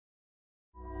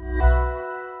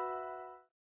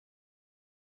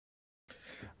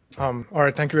All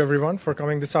right, thank you everyone for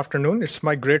coming this afternoon. It's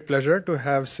my great pleasure to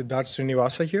have Siddharth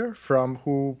Srinivasa here,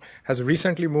 who has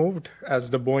recently moved as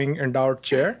the Boeing Endowed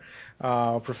Chair,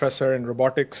 professor in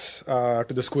robotics to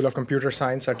the School of Computer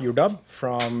Science at UW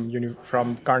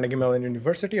from Carnegie Mellon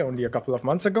University only a couple of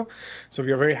months ago. So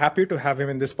we are very happy to have him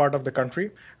in this part of the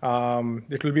country. I'm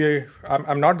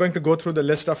not going to go through the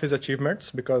list of his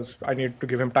achievements because I need to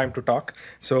give him time to talk.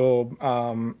 So,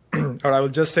 or I will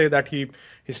just say that he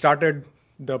started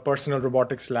the personal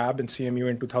robotics lab in CMU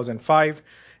in 2005.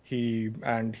 He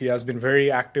has been very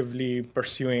actively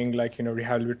pursuing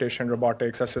rehabilitation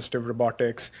robotics, assistive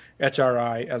robotics,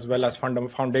 HRI, as well as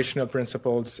foundational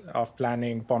principles of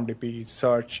planning, POMDP,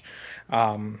 search,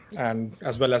 and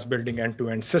as well as building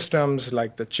end-to-end systems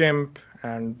like the CHIMP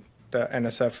and the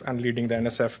NSF, and leading the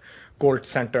NSF Colt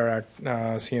Center at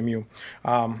CMU.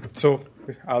 So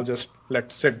I'll just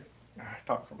let Sid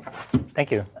talk from that.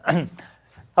 Thank you.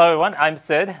 Hello, everyone. I'm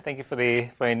Sid. Thank you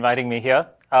for inviting me here.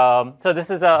 So this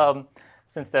is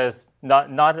since there's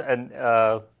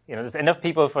there's enough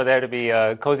people for there to be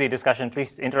a cozy discussion.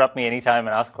 Please interrupt me anytime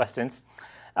and ask questions.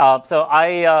 So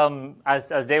I,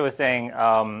 as Dave was saying,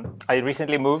 I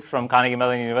recently moved from Carnegie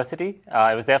Mellon University.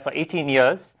 I was there for 18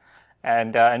 years,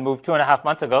 and moved 2.5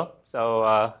 months ago.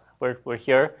 So we're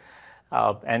here.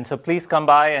 And so please come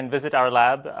by and visit our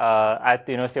lab at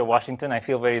the University of Washington. I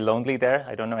feel very lonely there.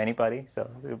 I don't know anybody, so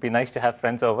it would be nice to have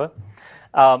friends over.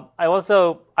 I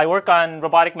work on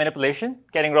robotic manipulation,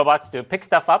 getting robots to pick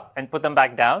stuff up and put them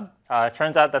back down.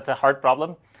 Turns out that's a hard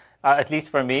problem, at least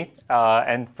for me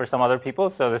and for some other people.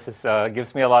 So this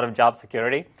gives me a lot of job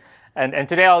security. And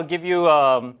today I'll give you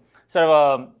sort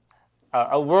of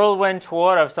a whirlwind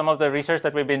tour of some of the research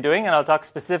that we've been doing, and I'll talk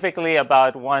specifically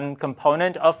about one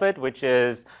component of it, which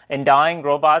is endowing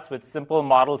robots with simple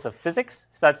models of physics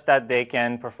such that they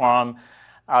can perform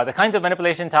the kinds of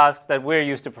manipulation tasks that we're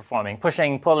used to performing: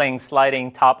 pushing, pulling,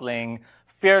 sliding, toppling,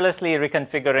 fearlessly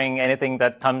reconfiguring anything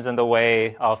that comes in the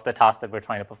way of the task that we're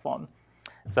trying to perform.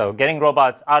 So getting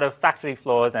robots out of factory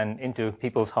floors and into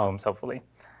people's homes, hopefully.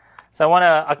 So I want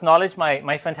to acknowledge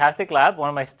my fantastic lab. One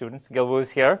of my students, Gilwu,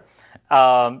 is here.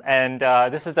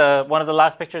 This is one of the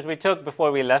last pictures we took before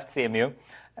we left CMU.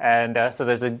 And so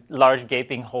there's a large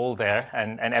gaping hole there,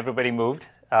 and everybody moved,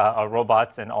 our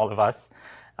robots and all of us.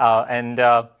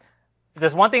 If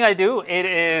there's one thing I do, it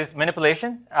is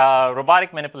manipulation,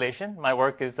 robotic manipulation. My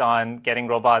work is on getting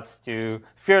robots to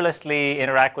fearlessly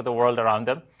interact with the world around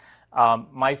them.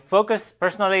 My focus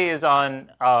personally is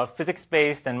on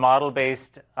physics-based and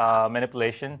model-based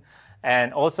manipulation,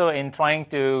 and also in trying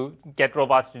to get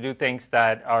robots to do things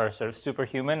that are sort of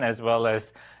superhuman as well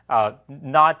as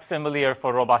not familiar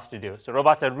for robots to do. So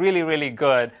robots are really, really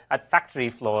good at factory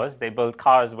floors. They build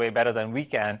cars way better than we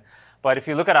can. But if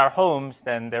you look at our homes,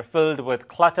 then they're filled with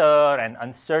clutter and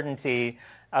uncertainty,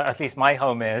 at least my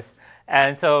home is.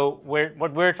 And so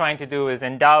what we're trying to do is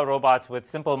endow robots with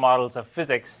simple models of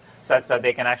physics such that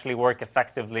they can actually work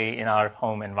effectively in our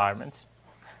home environments.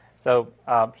 So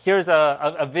here's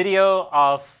a video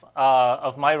of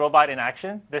my robot in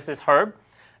action. This is Herb.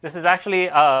 This is actually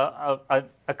a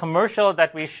commercial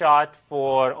that we shot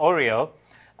for Oreo.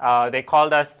 They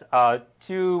called us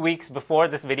 2 weeks before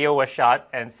this video was shot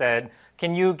and said,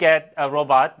 can you get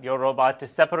your robot, to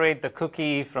separate the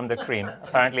cookie from the cream?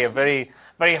 Apparently a very,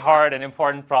 very hard and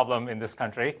important problem in this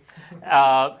country.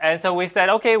 And so we said,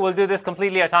 OK, we'll do this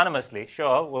completely autonomously.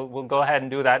 Sure, we'll go ahead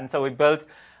and do that. And so we built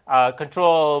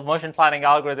control motion planning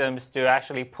algorithms to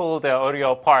actually pull the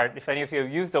Oreo apart. If any of you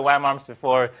have used the WAM arms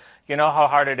before, you know how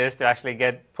hard it is to actually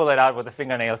pull it out with the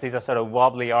fingernails. These are sort of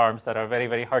wobbly arms that are very,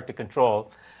 very hard to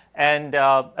control. And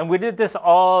we did this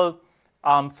all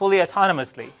fully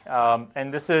autonomously.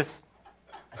 And this is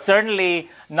certainly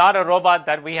not a robot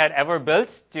that we had ever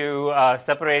built to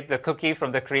separate the cookie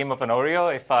from the cream of an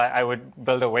Oreo. If I would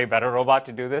build a way better robot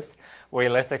to do this, way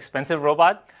less expensive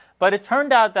robot. But it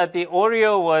turned out that the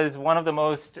Oreo was one of the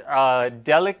most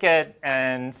delicate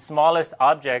and smallest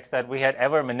objects that we had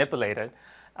ever manipulated.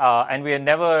 And we had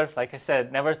never, like I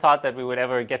said, never thought that we would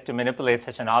ever get to manipulate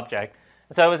such an object.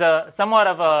 So it was somewhat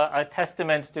of a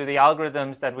testament to the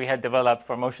algorithms that we had developed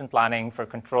for motion planning, for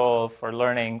control, for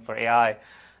learning, for AI,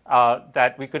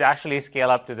 that we could actually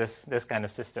scale up to this kind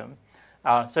of system.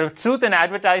 Sort of truth in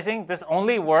advertising, this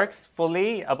only works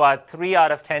fully about 3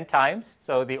 out of 10 times.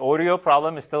 So the Oreo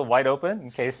problem is still wide open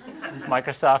in case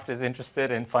Microsoft is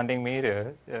interested in funding me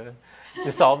to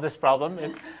solve this problem.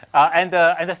 And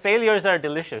the failures are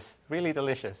delicious, really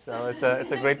delicious. So it's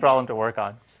a great problem to work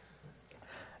on.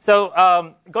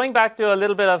 So going back to a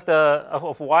little bit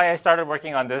of why I started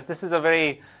working on this, this is a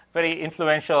very very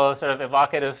influential, sort of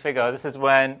evocative figure. This is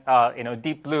when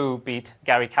Deep Blue beat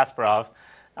Gary Kasparov.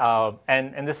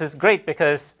 And this is great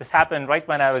because this happened right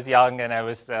when I was young, and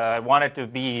I wanted to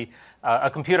be a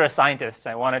computer scientist.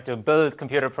 I wanted to build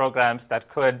computer programs that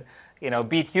could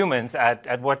beat humans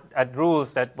at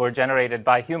rules that were generated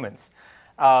by humans.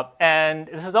 And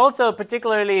this is also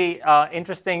particularly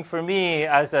interesting for me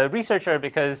as a researcher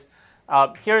because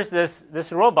here's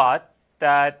this robot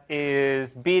that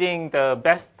is beating the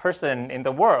best person in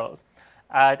the world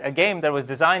at a game that was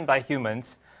designed by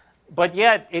humans, but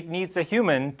yet it needs a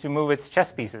human to move its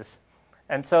chess pieces.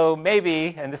 And so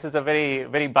maybe, and this is a very,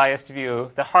 very biased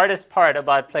view, the hardest part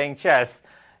about playing chess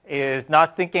is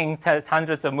not thinking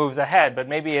hundreds of moves ahead, but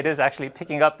maybe it is actually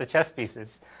picking up the chess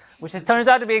pieces, which turns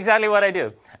out to be exactly what I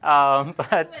do.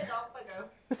 But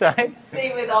sorry?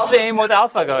 Same with AlphaGo. Same with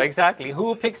AlphaGo, exactly.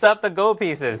 Who picks up the Go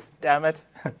pieces? Damn it.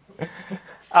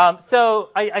 So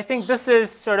I think this is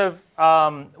sort of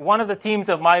one of the themes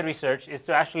of my research is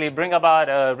to actually bring about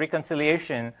a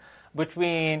reconciliation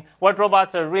between what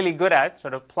robots are really good at,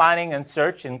 sort of planning and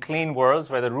search in clean worlds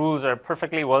where the rules are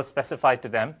perfectly well specified to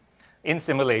them in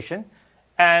simulation,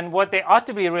 and what they ought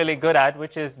to be really good at,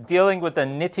 which is dealing with the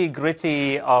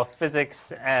nitty-gritty of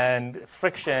physics and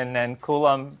friction and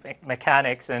Coulomb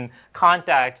mechanics and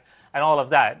contact and all of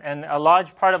that. And a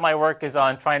large part of my work is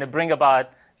on trying to bring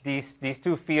about these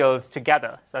two fields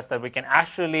together such that we can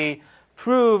actually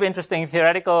prove interesting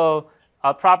theoretical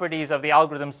properties of the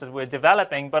algorithms that we're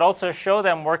developing, but also show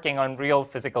them working on real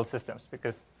physical systems,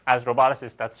 because as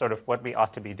roboticists, that's sort of what we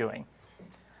ought to be doing.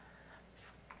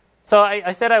 So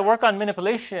I said I work on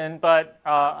manipulation, but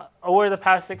over the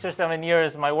past 6 or 7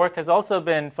 years, my work has also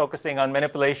been focusing on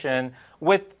manipulation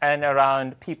with and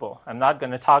around people. I'm not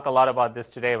going to talk a lot about this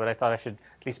today, but I thought I should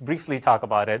at least briefly talk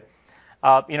about it.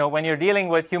 When you're dealing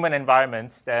with human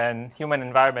environments, then human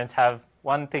environments have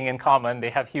one thing in common. They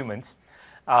have humans.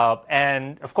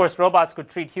 And of course, robots could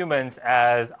treat humans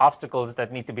as obstacles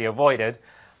that need to be avoided.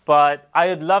 But I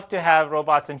would love to have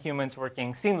robots and humans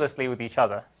working seamlessly with each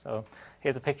other. So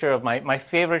here's a picture of my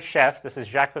favorite chef. This is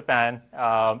Jacques Pepin.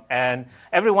 And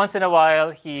every once in a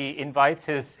while, he invites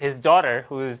his daughter,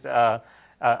 who's a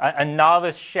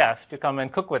novice chef, to come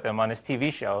and cook with him on his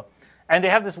TV show. And they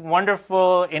have this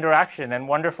wonderful interaction and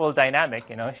wonderful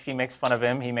dynamic. She makes fun of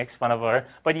him, he makes fun of her.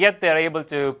 But yet they're able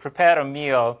to prepare a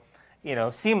meal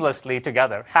seamlessly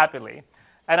together, happily.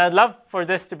 And I'd love for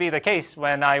this to be the case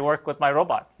when I work with my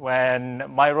robot. When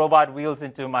my robot wheels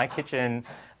into my kitchen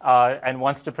and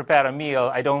wants to prepare a meal,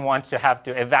 I don't want to have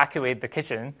to evacuate the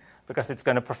kitchen because it's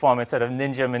going to perform its sort of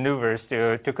ninja maneuvers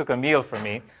to cook a meal for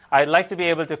me. I'd like to be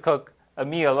able to cook a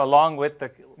meal along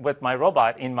with my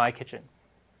robot in my kitchen.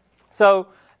 So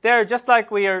there, just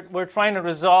like we're trying to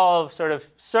resolve sort of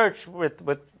search with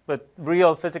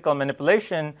real physical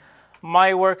manipulation,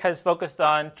 my work has focused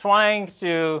on trying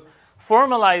to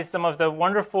formalize some of the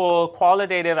wonderful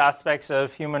qualitative aspects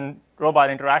of human-robot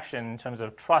interaction in terms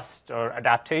of trust or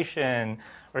adaptation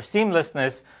or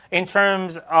seamlessness in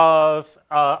terms of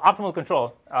optimal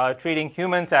control, treating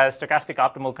humans as stochastic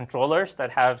optimal controllers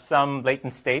that have some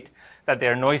latent state that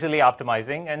they're noisily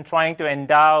optimizing, and trying to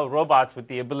endow robots with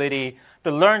the ability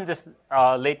to learn this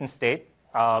latent state,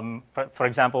 for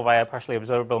example, via partially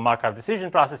observable Markov decision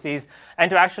processes,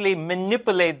 and to actually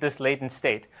manipulate this latent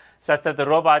state such that the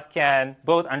robot can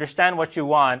both understand what you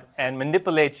want and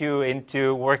manipulate you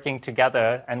into working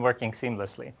together and working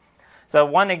seamlessly. So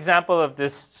one example of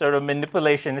this sort of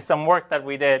manipulation is some work that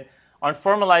we did on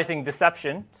formalizing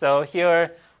deception. So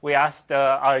here we asked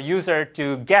our user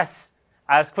to guess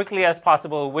as quickly as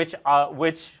possible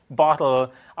which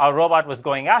bottle our robot was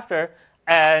going after.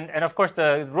 And of course,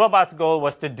 the robot's goal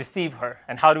was to deceive her.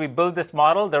 And how do we build this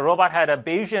model? The robot had a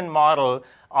Bayesian model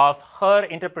of her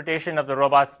interpretation of the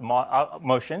robot's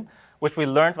motion, which we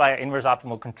learned via inverse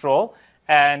optimal control.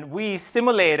 And we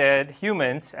simulated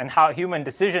humans and how human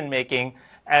decision making.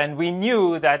 And we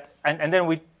knew that, and then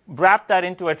we wrapped that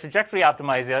into a trajectory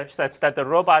optimizer such that the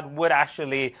robot would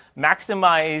actually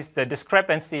maximize the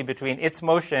discrepancy between its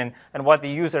motion and what the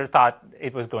user thought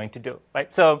it was going to do,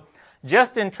 right? So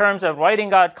just in terms of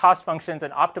writing out cost functions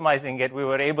and optimizing it, we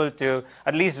were able to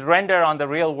at least render on the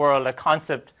real world a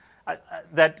concept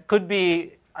that could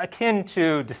be akin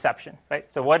to deception, right?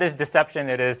 So what is deception?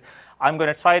 It is, I'm going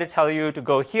to try to tell you to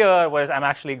go here, whereas I'm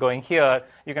actually going here.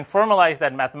 You can formalize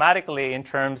that mathematically in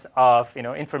terms of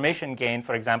information gain,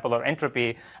 for example, or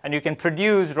entropy, and you can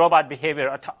produce robot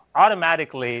behavior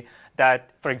automatically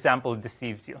that, for example,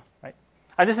 deceives you, right?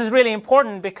 And this is really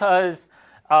important because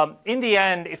in the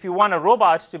end, if you want a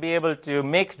robot to be able to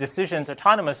make decisions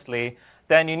autonomously,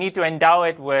 then you need to endow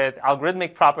it with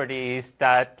algorithmic properties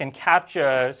that can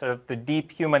capture sort of the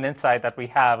deep human insight that we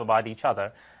have about each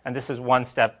other. And this is one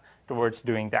step towards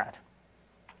doing that.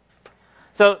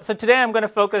 So today I'm going to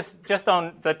focus just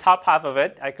on the top half of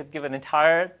it. I could give an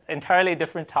entirely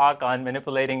different talk on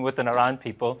manipulating with and around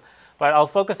people, but I'll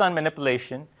focus on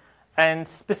manipulation. And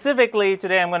specifically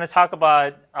today I'm going to talk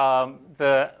about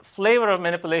the flavor of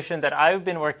manipulation that I've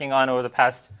been working on over the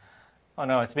past,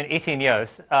 it's been 18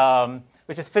 years,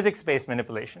 which is physics-based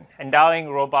manipulation, endowing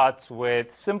robots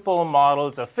with simple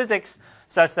models of physics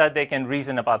such that they can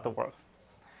reason about the world.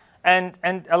 And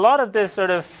a lot of this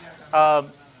sort of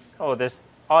there's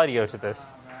audio to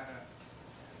this.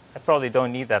 I probably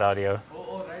don't need that audio.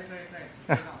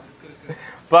 Right.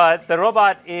 But the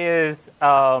robot is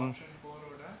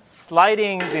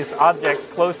sliding this object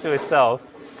close to itself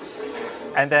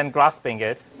and then grasping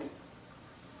it.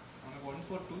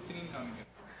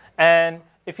 And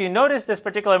if you notice this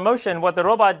particular motion, what the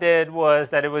robot did was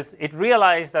that it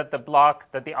realized that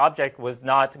the object was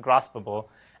not graspable.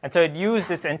 And so it used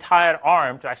its entire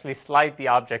arm to actually slide the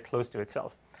object close to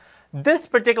itself. This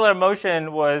particular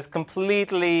motion was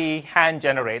completely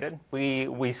hand-generated. We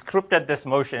scripted this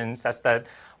motion such that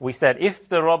we said if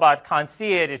the robot can't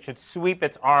see it, it should sweep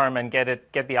its arm and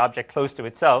get the object close to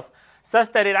itself,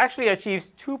 such that it actually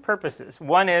achieves two purposes.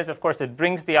 One is, of course, it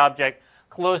brings the object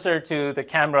closer to the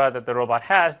camera that the robot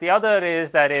has. The other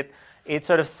is that it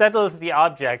sort of settles the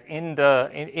object in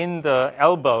the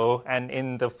elbow and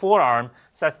in the forearm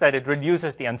such that it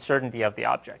reduces the uncertainty of the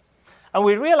object. And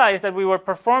we realized that we were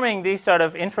performing these sort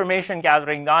of information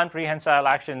gathering, non-prehensile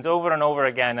actions over and over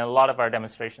again in a lot of our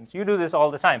demonstrations. You do this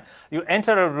all the time. You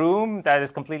enter a room that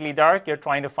is completely dark. You're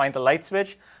trying to find a light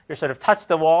switch. You sort of touch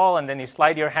the wall, and then you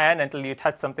slide your hand until you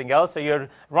touch something else. So you're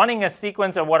running a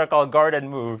sequence of what are called guarded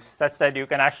moves, such that you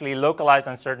can actually localize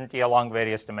uncertainty along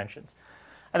various dimensions.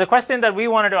 And the question that we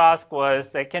wanted to ask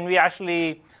was, can we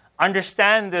actually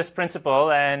understand this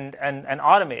principle and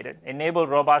automate it, enable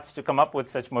robots to come up with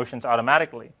such motions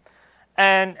automatically?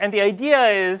 And the idea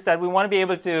is that we want to be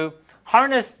able to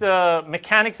harness the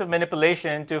mechanics of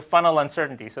manipulation to funnel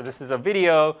uncertainty. So this is a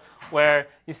video where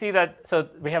you see that, so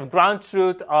we have ground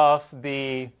truth of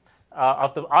the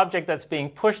object that's being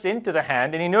pushed into the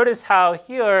hand. And you notice how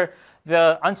here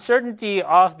the uncertainty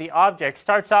of the object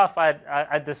starts off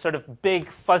at this sort of big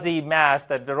fuzzy mass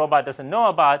that the robot doesn't know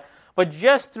about. But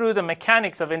just through the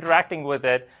mechanics of interacting with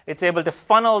it, it's able to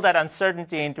funnel that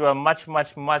uncertainty into a much,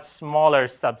 much, much smaller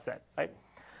subset, right?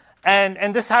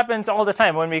 And this happens all the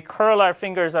time. When we curl our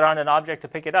fingers around an object to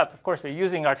pick it up, of course, we're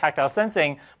using our tactile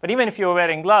sensing. But even if you were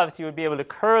wearing gloves, you would be able to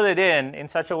curl it in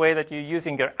such a way that you're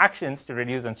using your actions to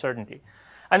reduce uncertainty.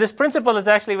 And this principle is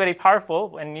actually very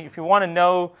powerful. And if you want to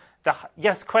know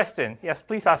yes, question. Yes,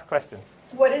 please ask questions.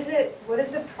 What is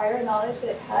the prior knowledge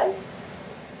that it has?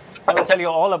 I will tell you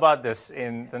all about this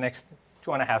in the next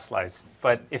 2.5 slides.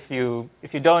 But if you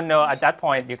don't know at that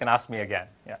point, you can ask me again.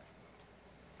 Yeah.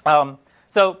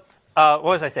 What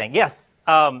was I saying? Yes,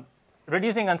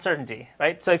 reducing uncertainty,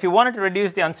 right? So if you wanted to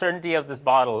reduce the uncertainty of this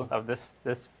bottle, of this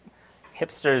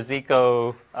hipster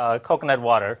Zico coconut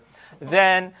water,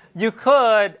 then you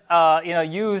could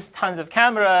use tons of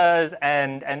cameras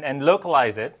and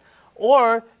localize it.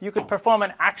 Or you could perform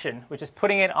an action, which is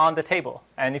putting it on the table.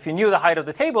 And if you knew the height of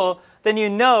the table, then you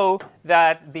know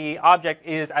that the object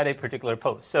is at a particular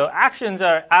pose. So actions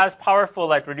are as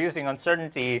powerful at reducing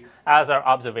uncertainty as our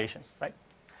observations, right?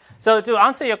 So to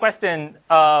answer your question,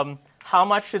 how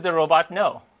much should the robot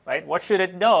know, right? What should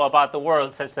it know about the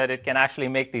world such that it can actually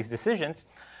make these decisions?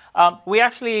 We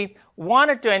actually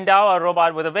wanted to endow our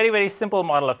robot with a very, very simple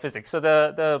model of physics. So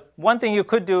the one thing you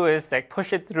could do is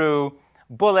push it through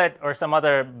Bullet or some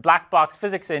other black box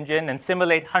physics engine and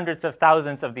simulate hundreds of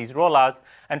thousands of these rollouts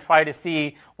and try to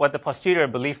see what the posterior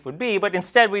belief would be. But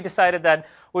instead, we decided that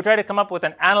we'll try to come up with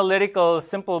an analytical,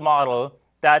 simple model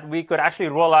that we could actually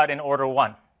roll out in order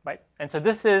 1. Right? And so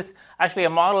this is actually a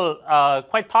model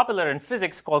quite popular in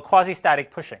physics called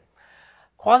quasi-static pushing.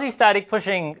 Quasi-static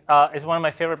pushing is one of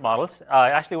my favorite models. It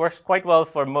actually works quite well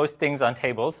for most things on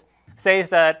tables. It says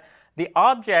that the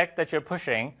object that you're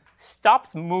pushing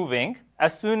stops moving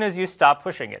as soon as you stop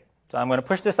pushing it. So I'm going to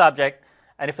push this object,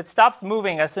 and if it stops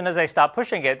moving as soon as I stop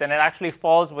pushing it, then it actually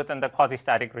falls within the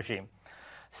quasi-static regime.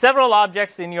 Several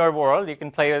objects in your world, you can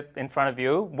play it in front of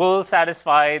you, will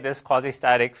satisfy this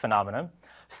quasi-static phenomenon.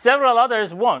 Several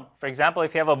others won't. For example,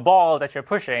 if you have a ball that you're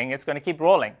pushing, it's going to keep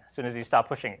rolling as soon as you stop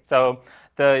pushing it. So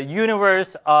the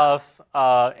universe of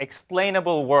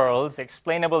explainable worlds,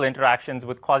 explainable interactions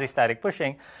with quasi-static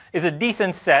pushing is a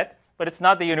decent set, but it's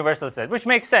not the universal set, which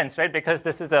makes sense, right? Because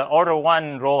this is an order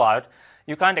 1 rollout.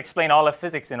 you can't explain all of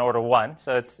physics in order 1.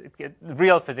 So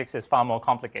real physics is far more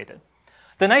complicated.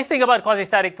 The nice thing about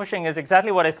quasi-static pushing is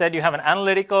exactly what I said. You have an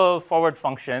analytical forward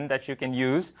function that you can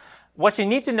use. What you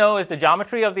need to know is the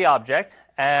geometry of the object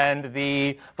and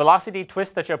the velocity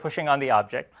twist that you're pushing on the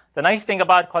object. The nice thing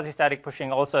about quasi-static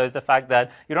pushing also is the fact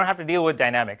that you don't have to deal with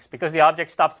dynamics. Because the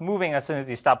object stops moving as soon as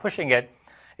you stop pushing it,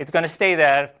 it's going to stay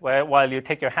there while you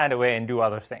take your hand away and do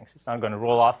other things. It's not going to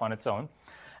roll off on its own.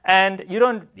 And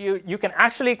you can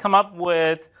actually come up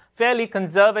with fairly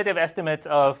conservative estimates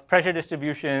of pressure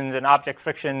distributions and object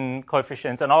friction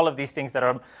coefficients and all of these things that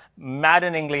are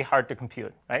maddeningly hard to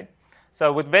compute, right?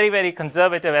 So with very, very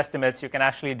conservative estimates, you can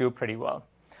actually do pretty well.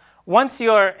 Once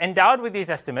you're endowed with these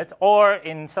estimates, or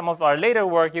in some of our later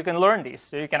work, you can learn these.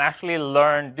 So you can actually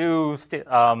do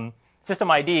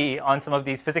system ID on some of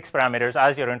these physics parameters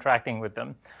as you're interacting with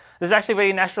them. This is actually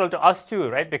very natural to us too,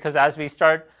 right? Because as we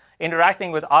start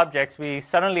interacting with objects, we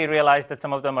suddenly realize that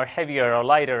some of them are heavier or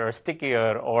lighter or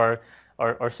stickier or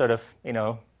sort of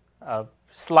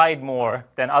slide more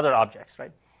than other objects,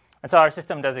 right? And so our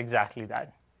system does exactly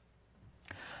that.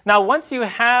 Now, once you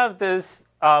have this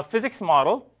physics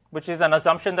model, which is an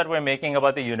assumption that we're making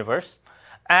about the universe,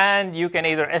 and you can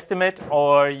either estimate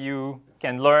or you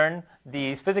can learn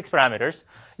these physics parameters,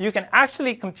 you can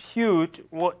actually compute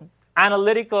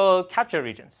analytical capture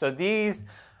regions. So these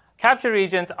capture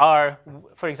regions are,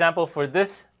 for example, for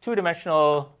this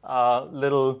two-dimensional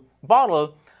little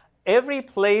bottle, every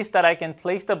place that I can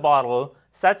place the bottle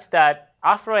such that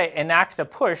after I enact a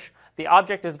push, the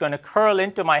object is going to curl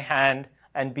into my hand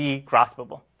and be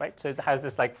graspable, right? So it has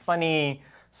this like funny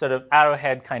sort of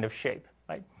arrowhead kind of shape,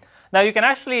 right? Now you can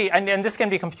actually, and this can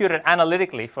be computed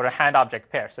analytically for a hand-object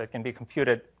pair. So it can be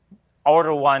computed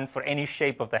order 1 for any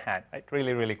shape of the hand, right?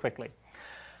 Really, really quickly.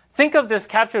 Think of this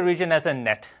capture region as a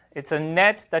net. It's a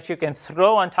net that you can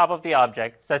throw on top of the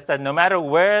object such that no matter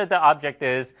where the object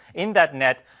is in that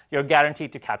net, you're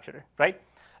guaranteed to capture it, right?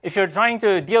 If you're trying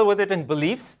to deal with it in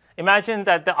beliefs, imagine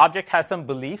that the object has some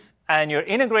belief, and you're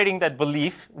integrating that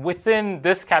belief within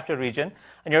this capture region,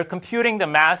 and you're computing the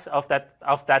mass of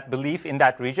that belief in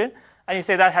that region, and you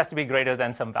say that has to be greater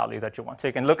than some value that you want. So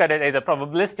you can look at it either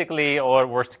probabilistically or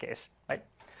worst case, right?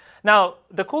 Now,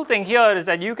 the cool thing here is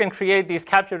that you can create these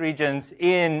capture regions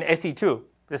in SE2.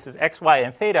 This is x, y,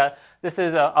 and theta. This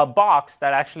is a box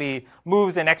that actually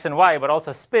moves in x and y, but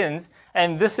also spins.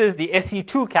 And this is the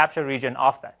SE2 capture region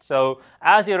of that. So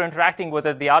as you're interacting with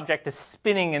it, the object is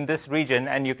spinning in this region,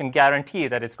 and you can guarantee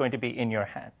that it's going to be in your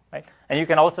hand, right? And you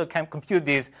can also compute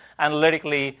these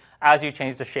analytically as you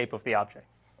change the shape of the object.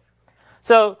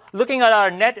 So looking at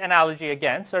our net analogy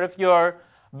again, sort of your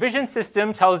vision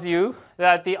system tells you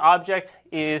that the object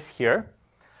is here.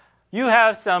 You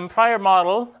have some prior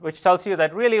model which tells you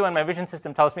that really when my vision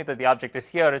system tells me that the object is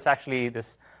here, it's actually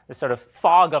this sort of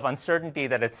fog of uncertainty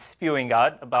that it's spewing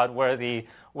out about where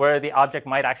the object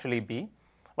might actually be,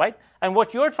 right? And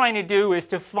what you're trying to do is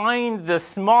to find the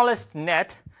smallest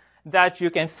net that you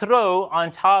can throw on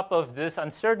top of this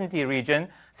uncertainty region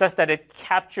such that it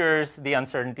captures the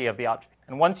uncertainty of the object.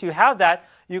 And once you have that,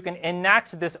 you can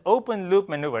enact this open loop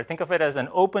maneuver. Think of it as an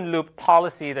open loop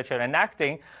policy that you're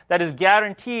enacting that is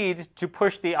guaranteed to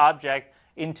push the object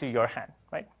into your hand,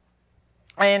 right?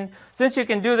 And since you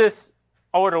can do this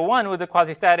order 1 with the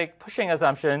quasi-static pushing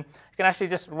assumption, you can actually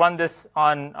just run this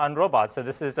on robots. So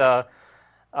this is a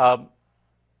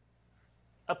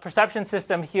perception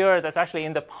system here that's actually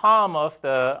in the palm of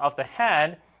the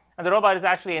hand, and the robot is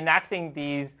actually enacting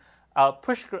these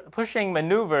pushing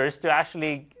maneuvers to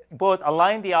actually both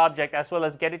align the object as well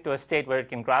as get it to a state where it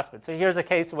can grasp it. So here's a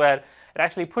case where it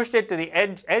actually pushed it to the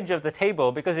edge of the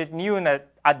table because it knew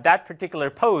that at that particular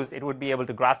pose it would be able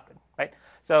to grasp it, right?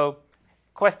 So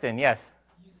question, yes?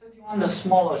 You said you want the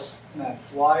smallest net.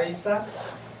 Why is that?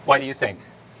 Why do you think?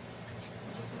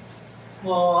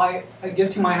 Well, I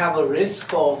guess you might have a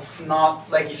risk of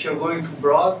not, like if you're going too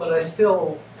broad, but I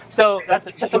still... So that's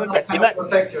a good question.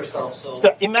 Protect yourself.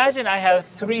 So imagine I have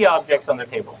 3 objects on the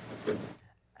table,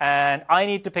 and I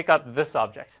need to pick up this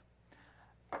object.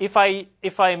 If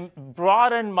I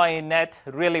broaden my net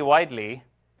really widely,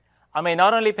 I may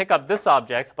not only pick up this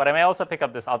object, but I may also pick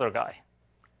up this other guy,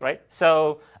 right?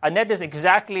 So a net is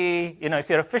exactly, if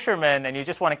you're a fisherman and you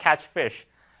just want to catch fish,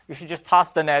 you should just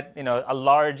toss the net, a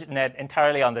large net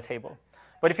entirely on the table.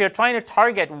 But if you're trying to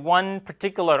target one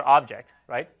particular object,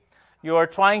 right? You are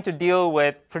trying to deal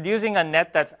with producing a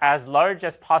net that's as large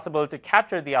as possible to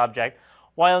capture the object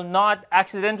while not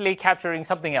accidentally capturing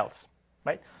something else,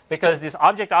 right? because these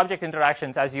object-object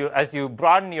interactions, as you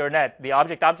broaden your net, the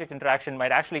object-object interaction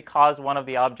might actually cause one of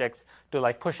the objects to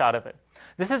like push out of it.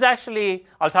 This is actually,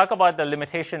 I'll talk about the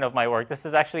limitation of my work. This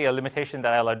is actually a limitation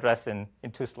that I'll address in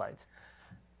 2 slides.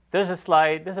 There's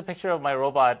a picture of my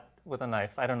robot with a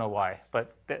knife. I don't know why,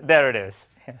 but there it is.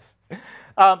 Yes.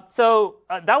 So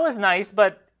that was nice,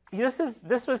 but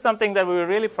this was something that we were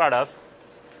really proud of.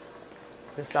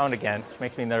 This sound again, which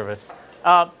makes me nervous.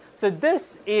 So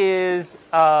this is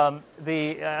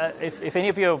if any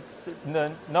of you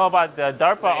know about the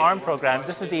DARPA ARM program,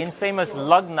 this is the infamous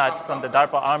lug nut from the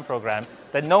DARPA ARM program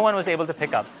that no one was able to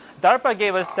pick up. DARPA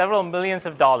gave us several millions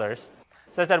of dollars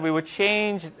such that we would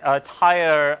change a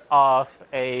tire of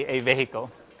a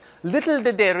vehicle. Little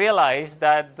did they realize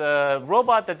that the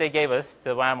robot that they gave us,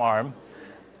 the WAM arm,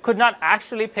 could not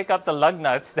actually pick up the lug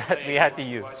nuts that we had to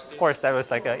use. Of course, that was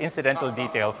like an incidental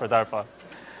detail for DARPA.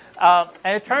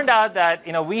 And it turned out that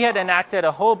we had enacted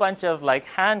a whole bunch of like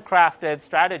handcrafted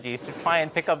strategies to try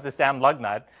and pick up this damn lug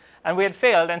nut, and we had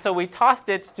failed. And so we tossed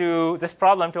this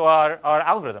problem to our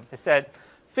algorithm. It said,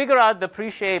 figure out the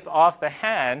pre-shape of the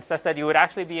hand such that you would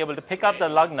actually be able to pick up the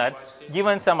lug nut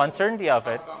given some uncertainty of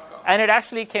it. And it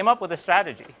actually came up with a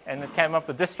strategy, and it came up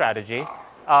with this strategy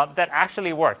that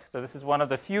actually worked. So this is one of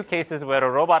the few cases where a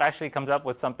robot actually comes up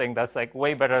with something that's like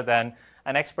way better than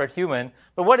an expert human.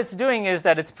 But what it's doing is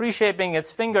that it's pre-shaping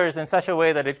its fingers in such a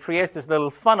way that it creates this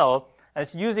little funnel, and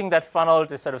it's using that funnel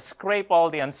to sort of scrape all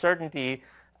the uncertainty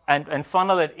and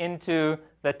funnel it into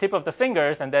the tip of the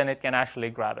fingers, and then it can actually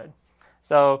grab it.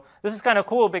 So this is kind of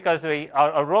cool because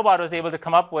our robot was able to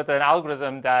come up with an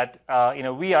algorithm that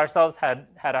we ourselves had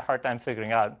a hard time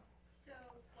figuring out. So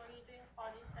were you doing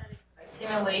quasi-static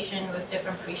simulation with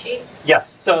different pre-shapes?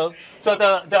 Yes. So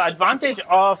the advantage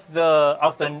of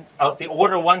the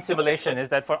order 1 simulation is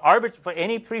that for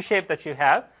any pre-shape that you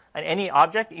have and any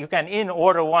object, you can in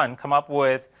order 1 come up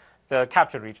with the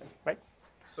capture region, right?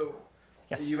 So.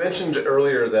 Yes. You mentioned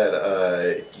earlier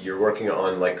that you're working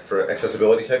on for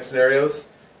accessibility type scenarios.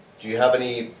 Do you have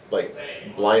any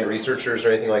blind researchers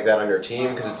or anything like that on your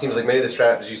team? Because it seems like many of the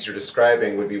strategies you're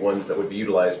describing would be ones that would be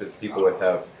utilized with people that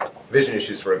have vision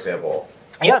issues, for example.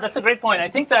 Yeah, that's a great point. I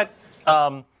think that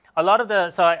a lot of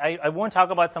I won't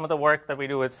talk about some of the work that we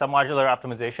do with submodular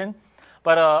optimization,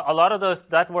 but a lot of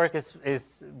that work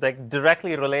is like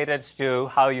directly related to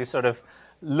how you sort of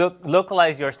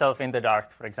localize yourself in the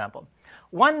dark, for example.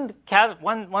 One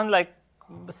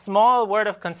small word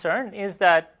of concern is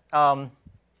that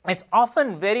it's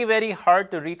often very, very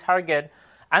hard to retarget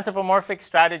anthropomorphic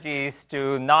strategies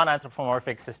to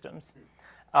non-anthropomorphic systems.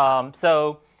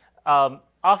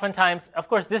 Oftentimes, of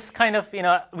course, this kind of,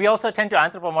 we also tend to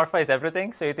anthropomorphize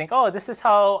everything. So you think, oh, this is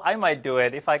how I might do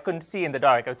it if I couldn't see in the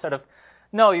dark. I would sort of,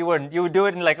 no, you wouldn't. You would do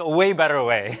it in like a way better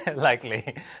way,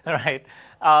 likely, right?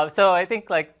 So I think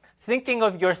thinking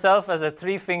of yourself as a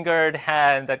 3-fingered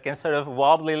hand that can sort of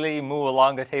wobblily move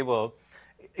along a table,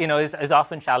 is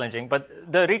often challenging. But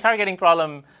the retargeting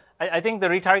problem, I think the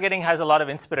retargeting has a lot of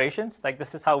inspirations. Like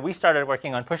this is how we started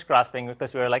working on push grasping,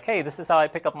 because we were like, hey, this is how I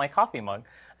pick up my coffee mug.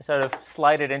 I sort of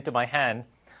slide it into my hand.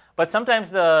 But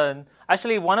sometimes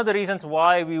actually one of the reasons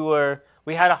why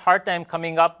we had a hard time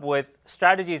coming up with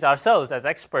strategies ourselves as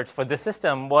experts for this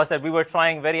system was that we were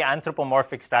trying very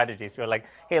anthropomorphic strategies. We were like,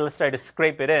 hey, let's try to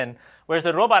scrape it in. Whereas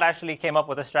the robot actually came up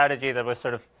with a strategy that was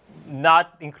sort of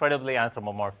not incredibly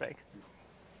anthropomorphic.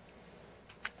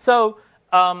 So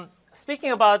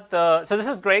speaking about so this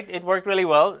is great. It worked really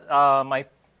well. My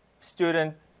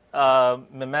student,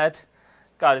 Mehmet,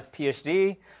 got his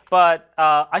PhD. But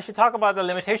I should talk about the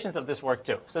limitations of this work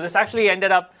too. So this actually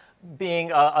ended up being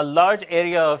a large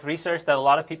area of research that a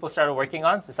lot of people started working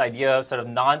on, this idea of sort of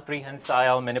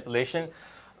nonprehensile manipulation.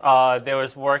 There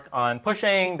was work on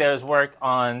pushing. There was work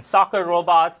on soccer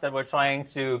robots that were trying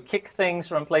to kick things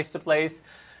from place to place.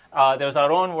 There was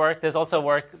our own work. There's also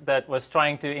work that was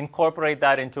trying to incorporate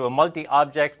that into a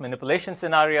multi-object manipulation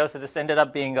scenario. So this ended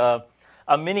up being a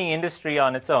mini industry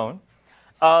on its own.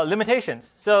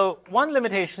 Limitations. So one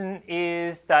limitation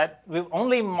is that we've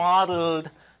only modeled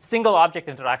single object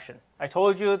interaction. I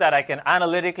told you that I can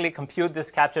analytically compute this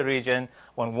capture region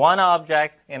when one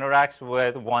object interacts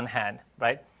with one hand,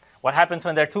 right? What happens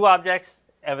when there are 2 objects?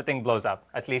 Everything blows up,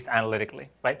 at least analytically,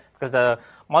 right? Because the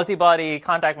multi-body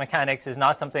contact mechanics is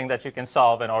not something that you can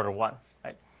solve in order 1,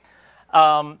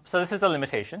 right? So this is a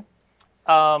limitation.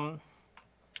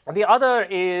 The other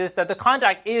is that the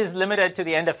contact is limited to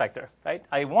the end effector, right?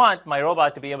 I want my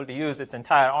robot to be able to use its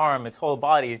entire arm, its whole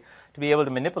body, to be able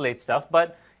to manipulate stuff.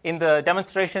 But in the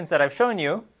demonstrations that I've shown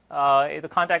you, the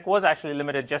contact was actually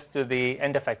limited just to the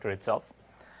end effector itself.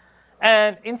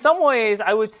 And in some ways,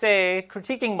 I would say,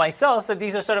 critiquing myself, that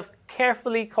these are sort of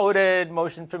carefully coded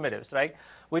motion primitives, right?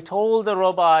 We told the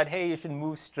robot, hey, you should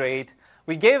move straight.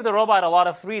 We gave the robot a lot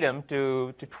of freedom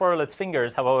to twirl its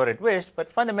fingers however it wished,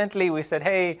 but fundamentally we said,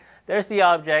 hey, there's the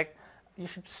object. You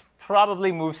should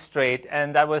probably move straight.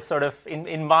 And that was sort of,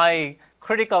 in my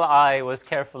critical eye, was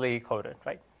carefully coded,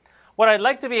 right? What I'd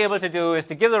like to be able to do is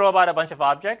to give the robot a bunch of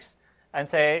objects and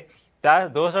say,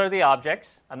 those are the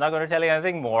objects. I'm not going to tell you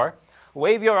anything more.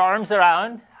 Wave your arms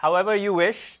around however you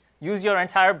wish. Use your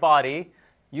entire body.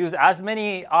 Use as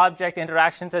many object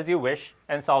interactions as you wish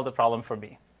and solve the problem for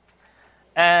me.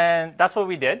 And that's what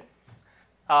we did.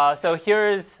 So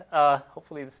here's,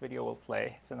 hopefully this video will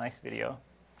play. It's a nice video.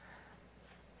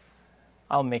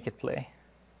 I'll make it play.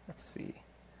 Let's see.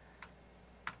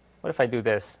 What if I do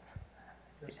this?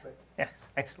 Yes,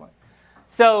 excellent.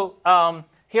 So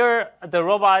here the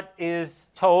robot is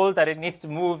told that it needs to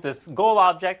move this goal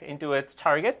object into its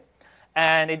target.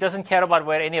 And it doesn't care about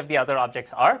where any of the other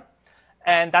objects are.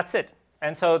 And that's it.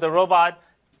 And so the robot,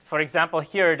 for example,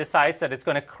 here decides that it's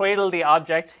going to cradle the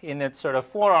object in its sort of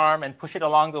forearm and push it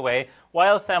along the way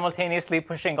while simultaneously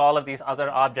pushing all of these other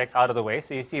objects out of the way.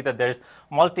 So you see that there's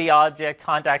multi-object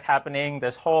contact happening,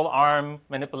 there's whole arm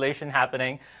manipulation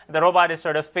happening. And the robot is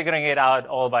sort of figuring it out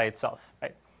all by itself,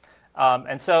 right?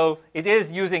 And so it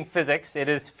is using physics. It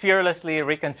is fearlessly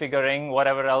reconfiguring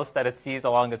whatever else that it sees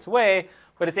along its way.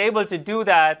 But it's able to do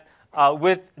that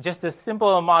with just a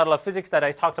simple model of physics that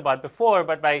I talked about before,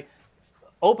 but by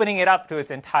opening it up to its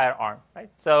entire arm, right?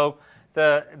 So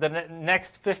the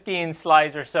next 15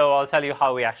 slides or so, I'll tell you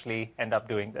how we actually end up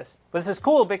doing this. But this is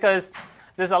cool because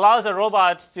this allows a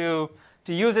robot to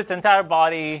use its entire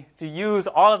body, to use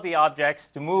all of the objects,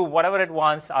 to move whatever it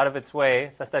wants out of its way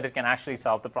such that it can actually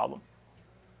solve the problem.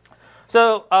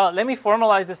 So let me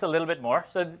formalize this a little bit more.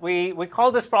 So we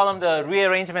call this problem the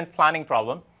rearrangement planning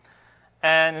problem.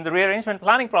 And in the rearrangement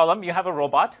planning problem, you have a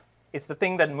robot. It's the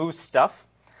thing that moves stuff.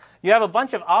 You have a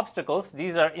bunch of obstacles.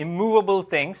 These are immovable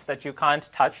things that you can't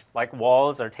touch, like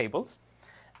walls or tables.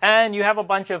 And you have a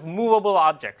bunch of movable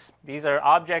objects. These are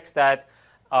objects that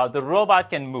the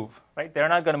robot can move, right? They're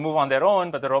not going to move on their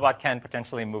own, but the robot can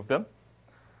potentially move them.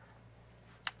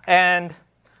 And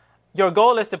your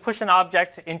goal is to push an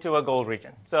object into a goal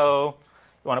region. So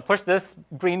you want to push this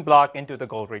green block into the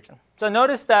goal region. So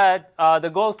notice that the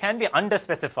goal can be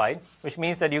underspecified, which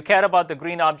means that you care about the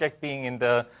green object being in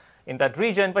that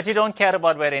region, but you don't care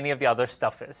about where any of the other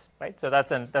stuff is, right? So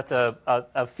that's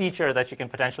a feature that you can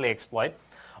potentially exploit.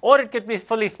 Or it could be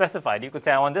fully specified. You could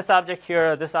say, I want this object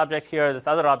here, this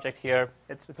other object here.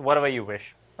 It's whatever you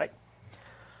wish, right?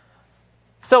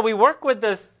 So we work with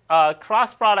this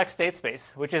cross-product state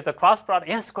space, which is the cross-product.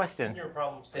 Yes, question? In your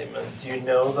problem statement, do you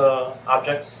know the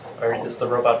objects, or is the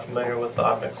robot familiar with the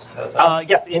objects?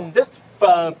 Yes, in this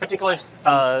particular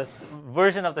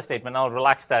version of the statement, I'll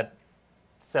relax that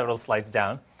several slides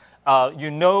down.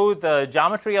 You know the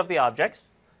geometry of the objects.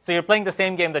 So you're playing the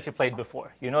same game that you played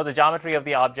before. You know the geometry of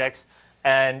the objects,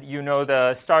 and you know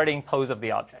the starting pose of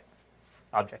the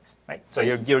objects, right? So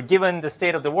you're given the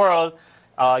state of the world.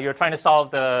 You're trying to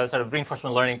solve the sort of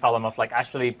reinforcement learning problem of like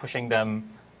actually pushing them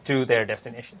to their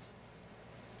destinations.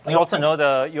 You also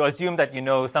know you assume that you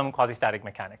know some quasi-static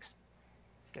mechanics.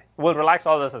 Okay. We'll relax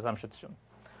all those assumptions soon.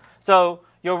 So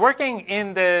you're working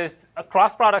in this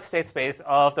cross-product state space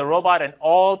of the robot and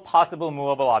all possible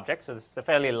movable objects. So this is a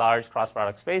fairly large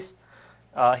cross-product space.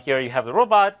 Here you have the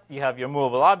robot. You have your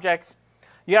movable objects.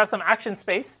 You have some action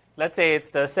space. Let's say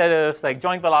it's the set of like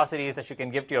joint velocities that you can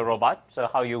give to your robot. So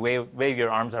how you wave your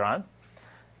arms around.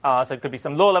 So it could be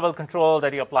some low-level control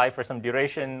that you apply for some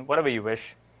duration, whatever you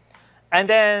wish. And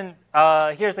then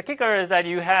here's the kicker, is that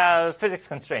you have physics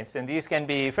constraints. And these can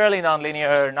be fairly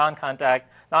nonlinear, non-contact,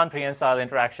 non-prehensile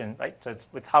interaction, right? So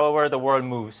it's however the world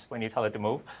moves when you tell it to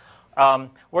move.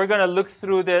 We're going to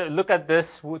look at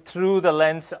this through the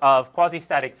lens of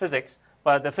quasi-static physics,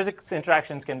 but the physics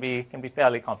interactions can be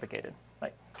fairly complicated,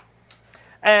 right?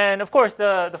 And of course,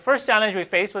 the first challenge we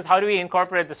faced was how do we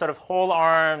incorporate the sort of whole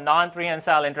arm,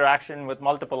 non-prehensile interaction with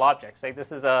multiple objects? Like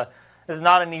this is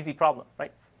not an easy problem,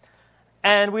 right?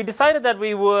 And we decided that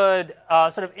we would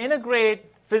sort of integrate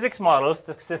physics models,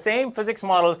 the same physics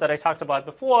models that I talked about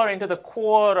before, into the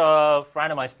core of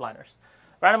randomized planners.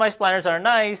 Randomized planners are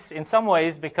nice in some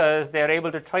ways because they're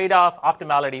able to trade off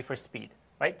optimality for speed,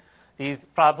 right? These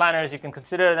planners, you can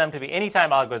consider them to be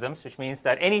anytime algorithms, which means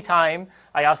that anytime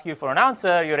I ask you for an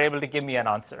answer, you're able to give me an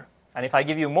answer. And if I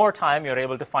give you more time, you're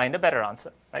able to find a better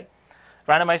answer, right?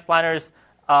 Randomized planners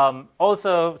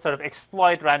also sort of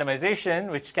exploit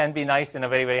randomization, which can be nice in a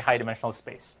very, very high-dimensional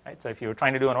space. Right? So if you were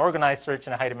trying to do an organized search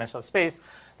in a high-dimensional space,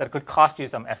 that could cost you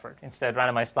some effort. Instead,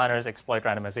 randomized planners exploit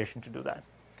randomization to do that.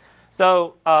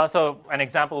 So an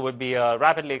example would be a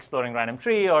rapidly exploring random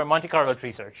tree or Monte Carlo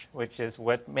tree search, which is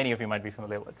what many of you might be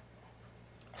familiar with.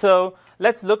 So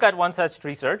let's look at one such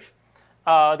tree search.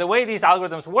 The way these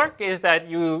algorithms work is that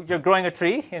you're growing a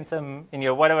tree in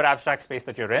your whatever abstract space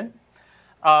that you're in,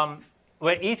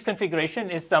 where each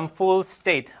configuration is some full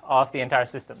state of the entire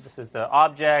system. This is the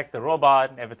object, the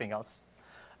robot, and everything else.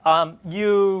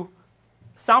 You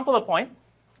sample a point.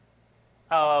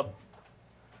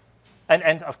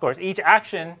 And of course, each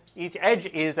edge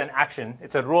is an action.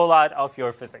 It's a rollout of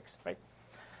your physics. Right?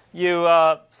 You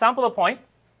sample a point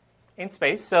in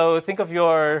space. So think of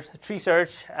your tree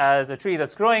search as a tree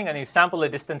that's growing, and you sample a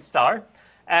distant star,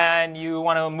 and you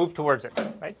want to move towards it.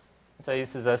 Right? So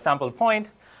this is a sample point.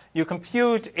 You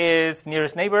compute its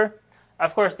nearest neighbor.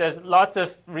 Of course, there's lots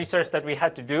of research that we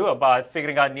had to do about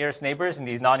figuring out nearest neighbors in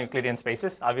these non-Euclidean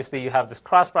spaces. Obviously, you have this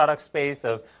cross-product space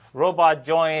of robot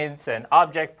joints and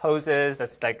object poses.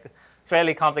 That's like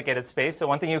fairly complicated space. So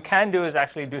one thing you can do is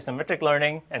actually do some metric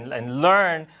learning and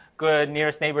learn good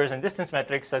nearest neighbors and distance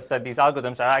metrics such that these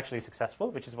algorithms are actually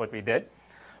successful, which is what we did.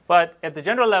 But at the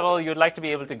general level, you'd like to be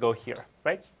able to go here,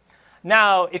 right?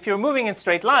 Now, if you're moving in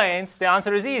straight lines, the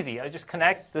answer is easy. I just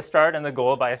connect the start and the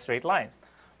goal by a straight line.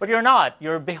 But you're not.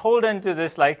 You're beholden to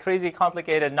this like crazy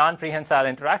complicated non-prehensile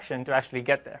interaction to actually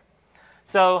get there.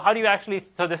 So how do you actually,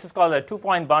 so this is called a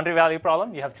two-point boundary value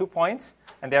problem. You have 2 points,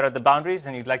 and they're at the boundaries,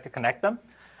 and you'd like to connect them.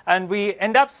 And we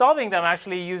end up solving them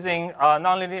actually using a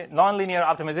nonlinear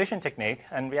optimization technique.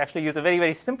 And we actually use a very,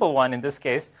 very simple one in this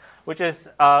case, which is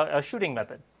a shooting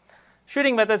method.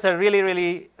 Shooting methods are really,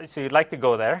 really, so you'd like to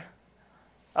go there.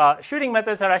 Shooting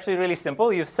methods are actually really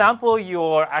simple. You sample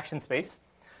your action space,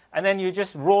 and then you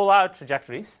just roll out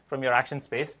trajectories from your action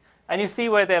space, and you see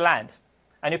where they land.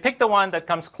 And you pick the one that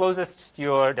comes closest to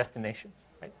your destination.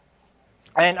 Right?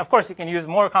 And of course, you can use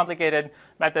more complicated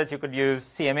methods. You could use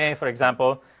CMA, for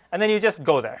example, and then you just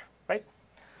go there. Right?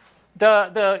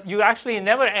 You actually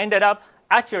never ended up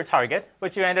at your target,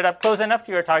 but you ended up close enough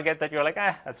to your target that you're like,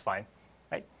 that's fine.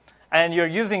 Right? And you're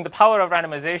using the power of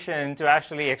randomization to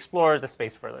actually explore the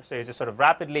space further. So you're just sort of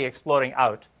rapidly exploring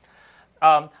out.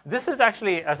 This is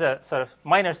actually, as a sort of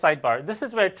minor sidebar, this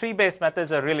is where tree-based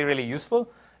methods are really, really useful.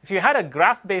 If you had a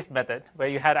graph-based method where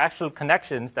you had actual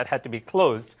connections that had to be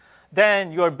closed,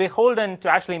 then you're beholden to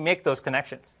actually make those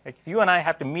connections. Like if you and I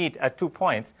have to meet at 2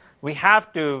 points, we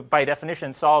have to, by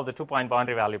definition, solve the two-point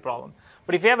boundary value problem.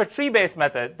 But if you have a tree-based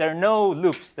method, there are no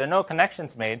loops, there are no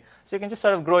connections made, so you can just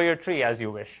sort of grow your tree as you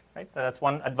wish. Right? That's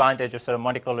one advantage of sort of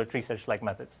Monte Carlo tree search-like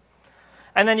methods.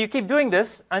 And then you keep doing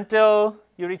this until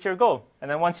you reach your goal.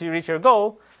 And then once you reach your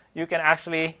goal, you can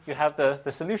actually, you have the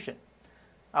solution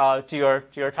to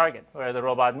your target, where the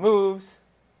robot moves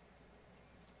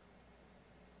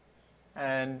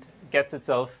and gets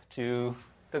itself to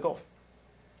the goal.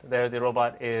 So there the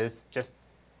robot is just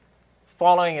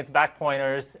following its back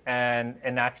pointers and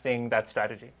enacting that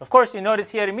strategy. Of course, you notice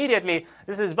here immediately,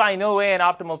 this is by no way an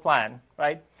optimal plan,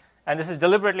 right? And this is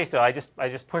deliberately so. I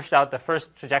just pushed out the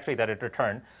first trajectory that it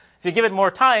returned. If you give it more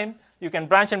time, you can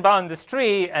branch and bound this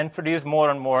tree and produce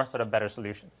more and more sort of better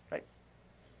solutions, right?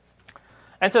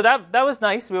 And so that was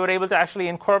nice. We were able to actually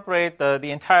incorporate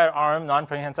the entire ARM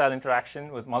non-prehensile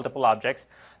interaction with multiple objects.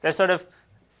 There's sort of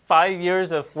 5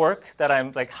 years of work that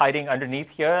I'm like hiding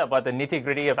underneath here about the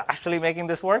nitty-gritty of actually making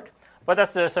this work. But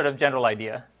that's the sort of general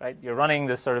idea, right? You're running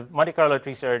this sort of Monte Carlo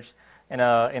tree search in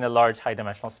a large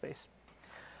high-dimensional space.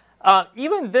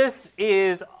 Even this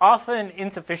is often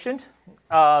insufficient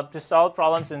to solve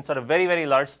problems in sort of very, very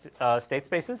large state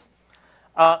spaces.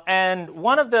 And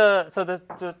one of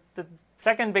the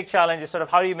second big challenge is sort of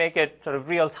how do you make it sort of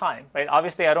real time, right?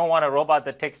 Obviously, I don't want a robot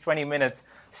that takes 20 minutes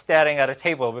staring at a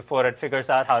table before it figures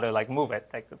out how to like move it.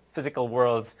 Like the physical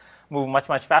worlds move much,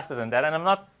 much faster than that. And I'm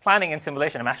not planning in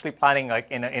simulation. I'm actually planning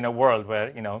like in a world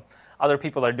where other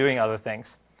people are doing other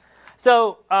things.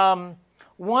 So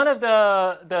one of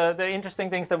the interesting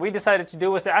things that we decided to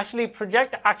do was to actually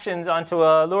project actions onto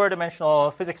a lower dimensional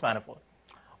physics manifold.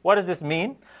 What does this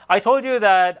mean? I told you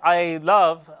that I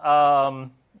love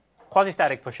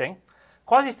quasi-static pushing.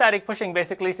 Quasi-static pushing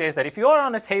basically says that if you're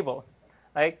on a table,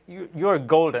 like you're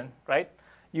golden, right?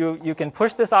 You can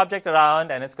push this object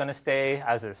around and it's going to stay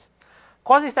as is.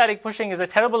 Quasi-static pushing is a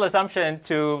terrible assumption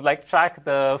to like track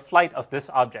the flight of this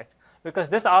object, because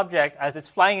this object, as it's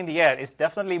flying in the air, is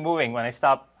definitely moving when I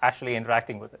stop actually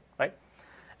interacting with it, right?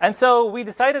 And so we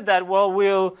decided that, well,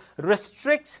 we'll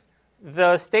restrict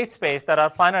the state space that our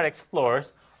planner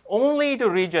explores only to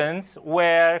regions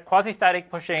where quasi-static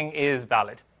pushing is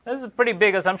valid. This is a pretty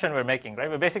big assumption we're making, right?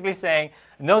 We're basically saying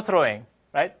no throwing,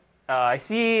 right? I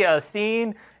see a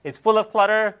scene, it's full of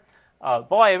clutter.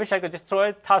 Boy, I wish I could just throw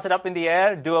it, toss it up in the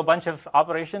air, do a bunch of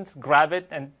operations, grab it,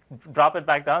 and drop it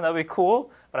back down. That would be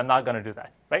cool, but I'm not going to do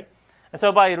that, right? And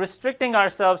so by restricting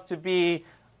ourselves to be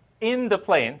in the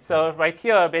plane, so right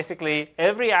here, basically,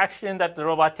 every action that the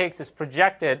robot takes is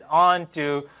projected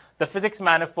onto the physics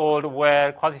manifold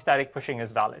where quasi-static pushing is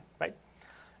valid, right?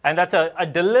 And that's a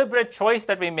deliberate choice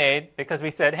that we made because we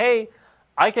said, hey,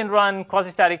 I can run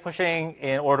quasi-static pushing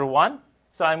in order 1,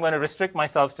 so I'm going to restrict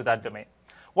myself to that domain.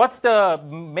 What's the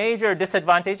major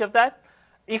disadvantage of that?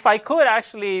 If I could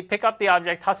actually pick up the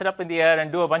object, toss it up in the air,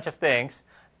 and do a bunch of things,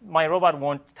 my robot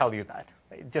won't tell you that.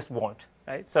 It just won't,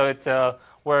 right? So it's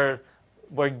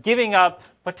we're giving up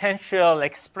potential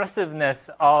expressiveness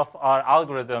of our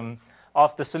algorithm,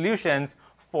 of the solutions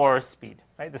for speed.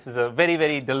 Right? This is a very,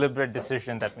 very deliberate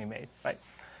decision that we made. Right?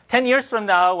 10 years from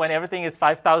now, when everything is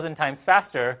 5,000 times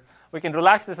faster, we can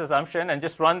relax this assumption and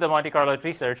just run the Monte Carlo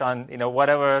research on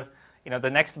whatever the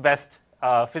next best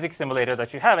physics simulator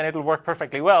that you have, and it'll work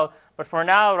perfectly well. But for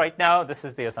now, right now, this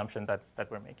is the assumption that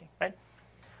we're making. Right?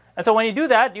 And so when you do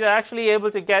that, you're actually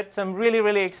able to get some really,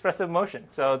 really expressive motion.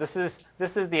 So this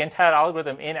is the entire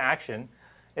algorithm in action.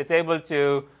 It's able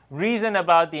to reason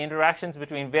about the interactions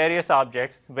between various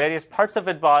objects, various parts of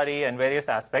its body, and various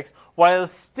aspects, while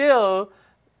still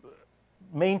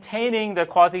maintaining the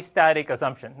quasi-static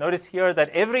assumption. Notice here that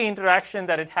every interaction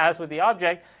that it has with the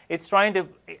object, it's trying to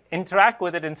interact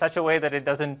with it in such a way that it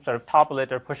doesn't sort of topple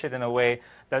it or push it in a way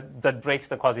that breaks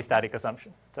the quasi-static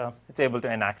assumption. So it's able to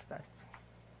enact that.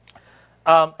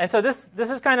 And so this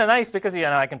is kind of nice because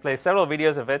I can play several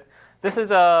videos of it. This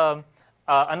is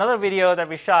another video that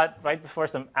we shot right before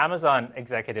some Amazon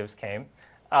executives came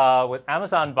with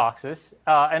Amazon boxes.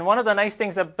 And one of the nice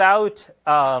things about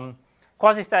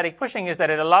quasi-static pushing is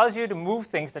that it allows you to move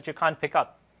things that you can't pick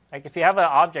up. Like if you have an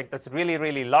object that's really,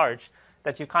 really large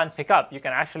that you can't pick up, you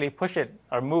can actually push it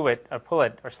or move it or pull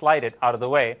it or slide it out of the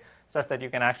way such that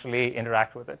you can actually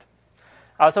interact with it.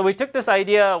 So we took this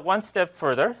idea one step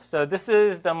further. So this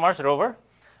is the Mars rover,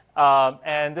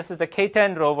 and this is the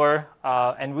K-10 rover.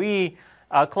 And we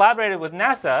collaborated with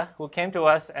NASA, who came to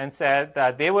us and said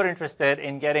that they were interested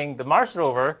in getting the Mars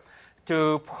rover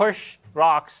to push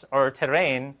rocks or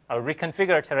terrain or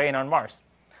reconfigure terrain on Mars.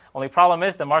 Only problem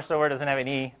is the Mars rover doesn't have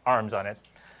any arms on it.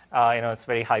 It's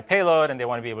very high payload, and they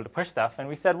want to be able to push stuff. And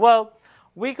we said, well,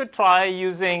 we could try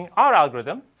using our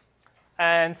algorithm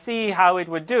and see how it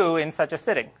would do in such a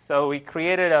setting. So we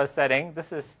created a setting.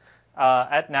 This is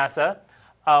at NASA,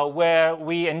 where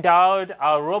we endowed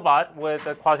our robot with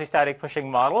a quasi-static pushing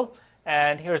model.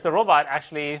 And here's the robot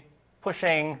actually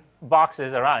pushing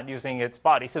boxes around using its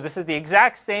body. So this is the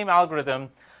exact same algorithm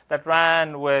that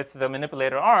ran with the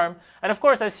manipulator arm. And of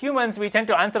course, as humans, we tend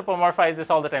to anthropomorphize this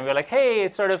all the time. We're like, hey,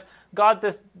 it sort of got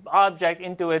this object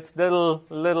into its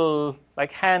little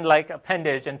like hand-like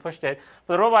appendage and pushed it.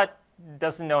 But the robot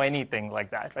doesn't know anything like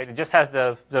that, right? It just has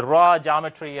the raw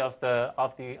geometry of the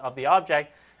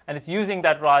object, and it's using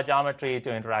that raw geometry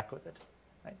to interact with it.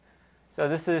 Right? So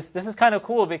this is kind of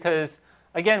cool because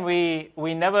again, we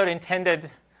never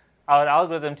intended our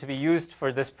algorithm to be used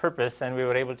for this purpose, and we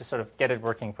were able to sort of get it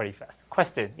working pretty fast.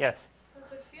 Question? Yes. So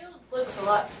the field looks a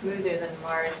lot smoother than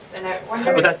Mars, and I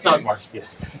wonder. But that's not Mars.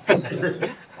 Yes.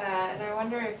 And I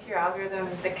wonder if your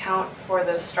algorithms account for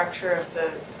the structure of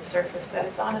the surface that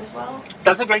it's on as well.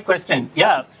 That's a great question.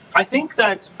 Yeah, I think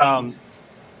that.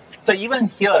 So even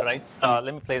here, right?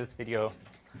 Let me play this video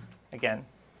again.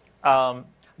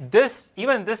 This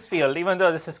field, even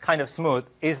though this is kind of smooth,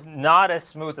 is not as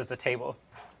smooth as the table,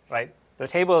 right? The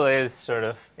table is sort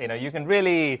of, you can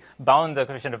really bound the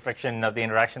coefficient of friction of the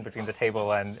interaction between the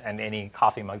table and any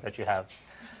coffee mug that you have.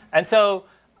 And so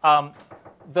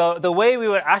the way we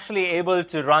were actually able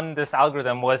to run this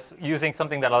algorithm was using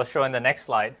something that I'll show in the next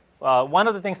slide. One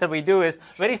of the things that we do is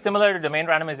very similar to domain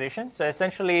randomization. So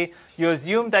essentially, you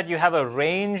assume that you have a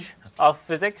range of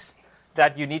physics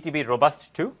that you need to be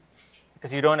robust to,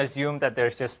 because you don't assume that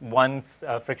there's just one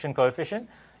friction coefficient.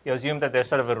 You assume that there's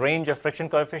sort of a range of friction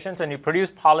coefficients, and you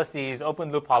produce policies,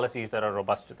 open-loop policies that are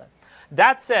robust to them.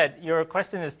 That said, your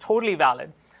question is totally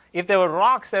valid. If there were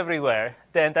rocks everywhere,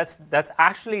 then that's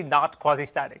actually not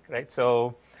quasi-static, right?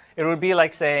 So it would be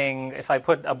like saying if I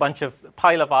put a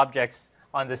pile of objects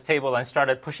on this table and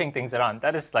started pushing things around,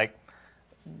 that is like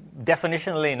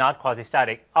definitionally not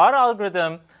quasi-static. Our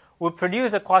algorithm would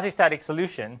produce a quasi-static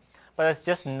solution, but it's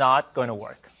just not going to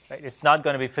work, right? It's not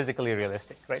going to be physically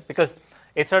realistic, right? Because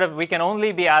it's sort of, we can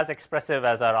only be as expressive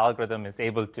as our algorithm is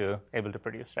able to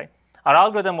produce, right? Our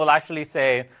algorithm will actually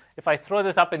say, if I throw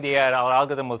this up in the air, our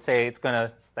algorithm will say it's going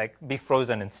to like be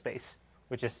frozen in space,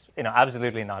 which is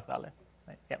absolutely not valid.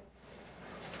 Right? Yeah.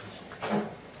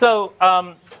 So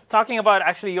talking about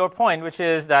actually your point, which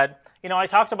is that I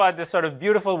talked about this sort of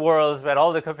beautiful worlds where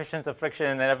all the coefficients of friction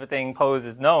and everything pose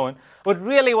is known, but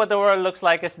really what the world looks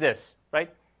like is this,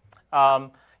 right?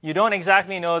 You don't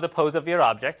exactly know the pose of your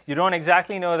object. You don't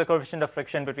exactly know the coefficient of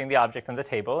friction between the object and the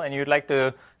table, and you'd like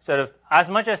to sort of, as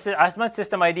much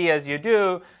system ID as you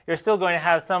do, you're still going to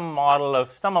have some model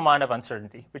of some amount of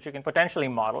uncertainty, which you can potentially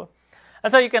model.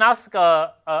 And so you can ask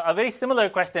a very similar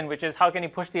question, which is how can you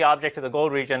push the object to the goal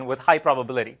region with high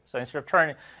probability? So instead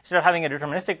of having a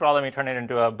deterministic problem, you turn it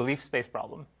into a belief space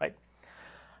problem, right?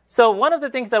 So one of the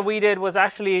things that we did was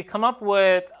actually come up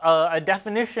with a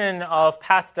definition of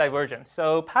path divergence.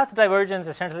 So path divergence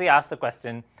essentially asks the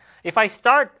question, if I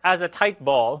start as a tight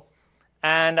ball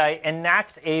and I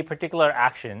enact a particular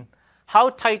action, how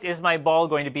tight is my ball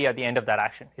going to be at the end of that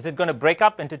action? Is it going to break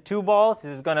up into two balls?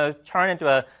 Is it going to turn into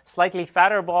a slightly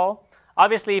fatter ball?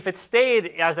 Obviously, if it stayed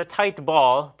as a tight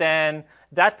ball, then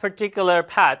that particular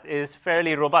path is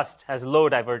fairly robust, has low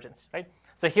divergence, right?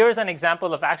 So here's an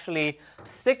example of actually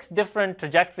 6 different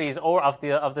trajectories of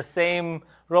the same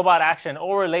robot action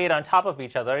overlaid on top of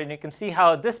each other. And you can see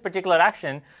how this particular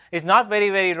action is not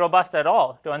very, very robust at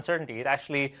all to uncertainty. It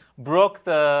actually broke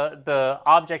the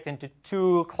object into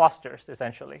 2 clusters,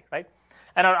 essentially, right?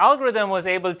 And our algorithm we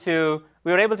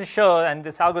were able to show, and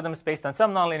this algorithm is based on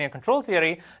some nonlinear control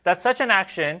theory, that such an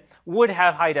action would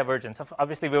have high divergence.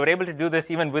 Obviously, we were able to do this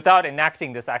even without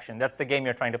enacting this action. That's the game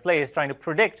you're trying to play, is trying to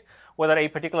predict whether a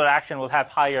particular action will have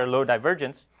high or low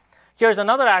divergence. Here's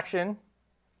another action.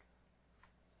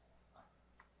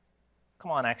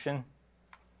 Come on, action.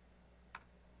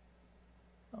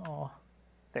 Oh,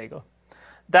 there you go.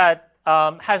 That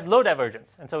has low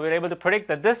divergence. And so we were able to predict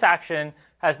that this action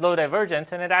has low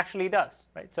divergence, and it actually does,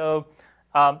 right? So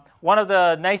one of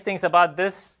the nice things about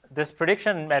this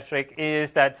prediction metric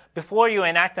is that before you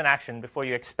enact an action, before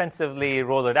you expensively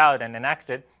roll it out and enact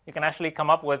it, you can actually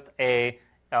come up with an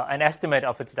estimate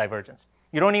of its divergence.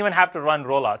 You don't even have to run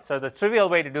rollouts. So the trivial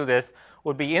way to do this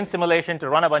would be in simulation to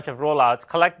run a bunch of rollouts,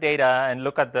 collect data, and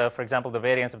look at for example, the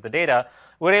variance of the data.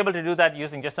 We're able to do that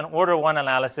using just an order 1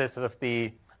 analysis of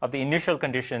the initial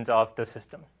conditions of the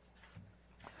system.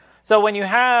 So when you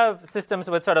have systems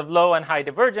with sort of low and high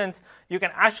divergence, you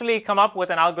can actually come up with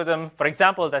an algorithm, for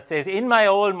example, that says, in my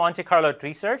old Monte Carlo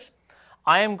tree search,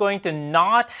 I am going to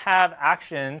not have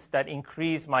actions that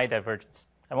increase my divergence.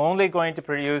 I'm only going to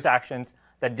produce actions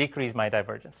that decrease my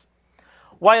divergence.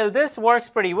 While this works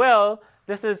pretty well,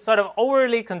 this is sort of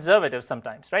overly conservative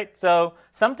sometimes, right? So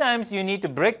sometimes you need to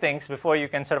break things before you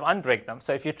can sort of unbreak them.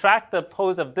 So if you track the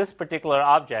pose of this particular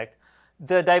object,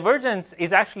 the divergence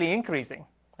is actually increasing,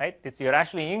 right? You're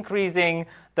actually increasing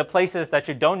the places that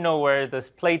you don't know where this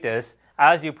plate is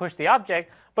as you push the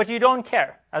object, but you don't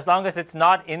care as long as it's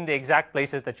not in the exact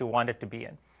places that you want it to be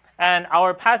in. And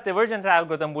our path divergence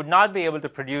algorithm would not be able to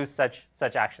produce such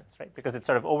actions, right? Because it's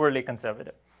sort of overly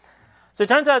conservative. So it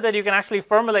turns out that you can actually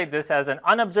formulate this as an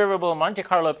unobservable Monte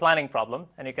Carlo planning problem,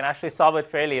 and you can actually solve it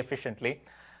fairly efficiently.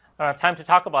 I don't have time to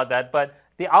talk about that, but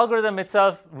the algorithm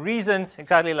itself reasons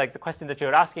exactly like the question that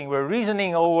you're asking. We're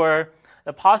reasoning over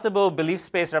the possible belief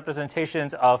space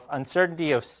representations of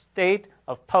uncertainty of state,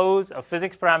 of pose, of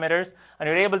physics parameters, and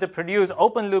you're able to produce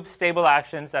open loop stable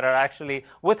actions that are actually,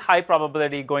 with high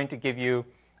probability, going to give you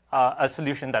a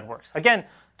solution that works. Again,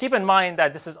 keep in mind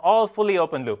that this is all fully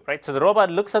open loop, right? So the robot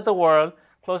looks at the world,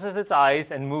 closes its eyes,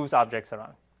 and moves objects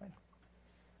around. Right?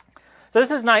 So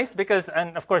this is nice because,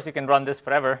 and of course you can run this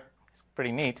forever. It's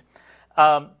pretty neat.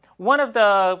 Of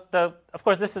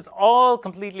course, this is all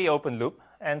completely open loop.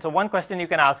 And so one question you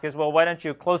can ask is, well, why don't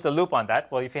you close the loop on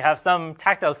that? Well, if you have some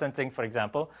tactile sensing, for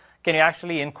example, can you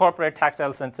actually incorporate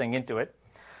tactile sensing into it?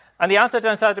 And the answer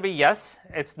turns out to be yes.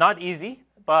 It's not easy,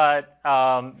 but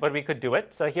we could do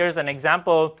it. So here's an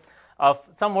example of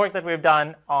some work that we've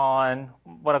done on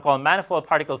what I call manifold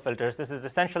particle filters. This is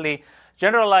essentially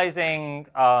generalizing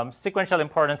sequential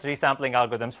importance resampling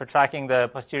algorithms for tracking the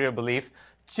posterior belief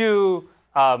to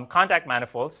contact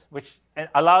manifolds, which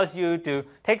allows you to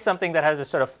take something that has a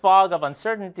sort of fog of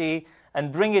uncertainty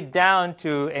and bring it down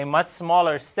to a much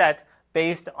smaller set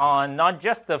based on not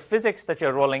just the physics that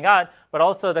you're rolling out, but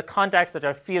also the contacts that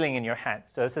you're feeling in your hand.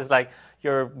 So this is like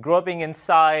you're groping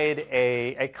inside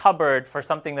a cupboard for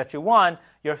something that you want.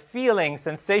 You're feeling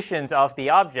sensations of the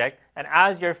object, and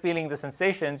as you're feeling the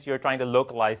sensations, you're trying to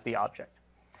localize the object.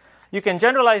 You can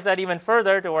generalize that even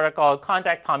further to what are called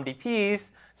contact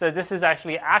POMDPs. So this is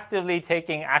actually actively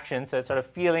taking action. So it's sort of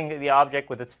feeling the object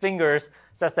with its fingers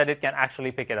such that it can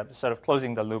actually pick it up, sort of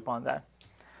closing the loop on that.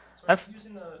 So are you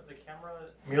using the camera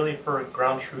merely for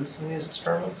ground truth in these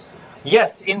experiments?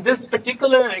 Yes, in this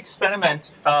particular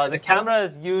experiment, the camera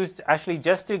is used actually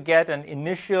just to get an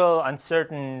initial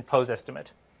uncertain pose estimate.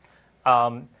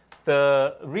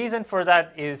 The reason for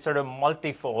that is sort of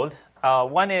multifold.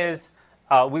 One is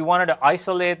we wanted to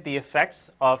isolate the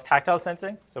effects of tactile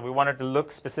sensing. So we wanted to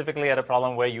look specifically at a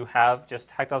problem where you have just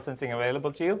tactile sensing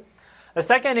available to you. The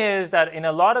second is that in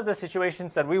a lot of the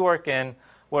situations that we work in,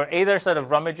 we're either sort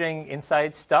of rummaging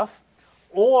inside stuff,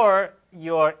 or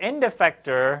your end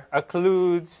effector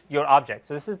occludes your object.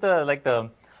 So this is the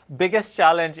biggest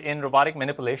challenge in robotic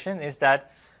manipulation, is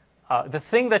that the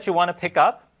thing that you want to pick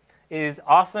up is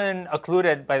often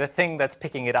occluded by the thing that's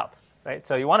picking it up. Right?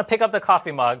 So you want to pick up the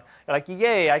coffee mug. You're like,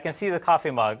 yay, I can see the coffee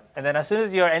mug. And then as soon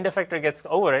as your end effector gets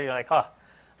over it, you're like, oh,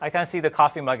 I can't see the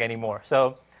coffee mug anymore.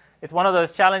 So it's one of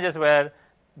those challenges where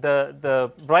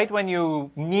right when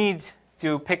you need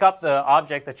to pick up the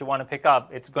object that you want to pick up,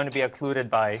 it's going to be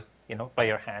occluded by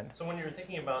your hand. So when you're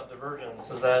thinking about divergence,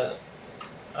 is that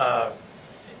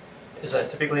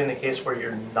typically in the case where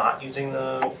you're not using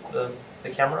the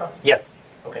camera? Yes.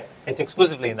 Okay. It's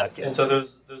exclusively in that case. And so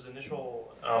those initial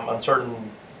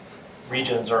uncertain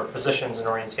regions or positions and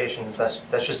orientations,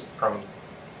 that's just from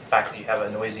the fact that you have a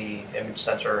noisy image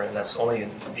sensor, and that's only in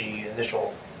the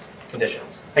initial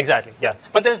conditions. Exactly, yeah.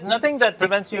 But there's nothing that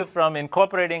prevents you from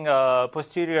incorporating a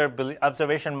posterior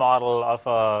observation model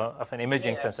of an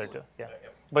imaging sensor too. Yeah.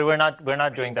 But we're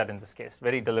not doing that in this case,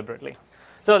 very deliberately.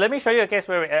 So let me show you a case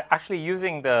where we're actually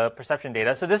using the perception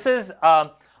data. So this is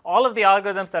all of the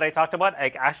algorithms that I talked about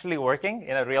actually working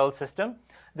in a real system.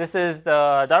 This is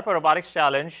the DARPA Robotics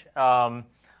Challenge,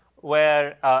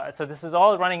 where so this is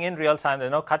all running in real time. There's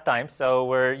no cut time. So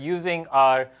we're using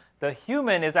the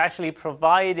human is actually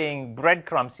providing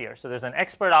breadcrumbs here. So there's an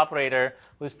expert operator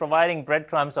who's providing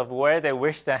breadcrumbs of where they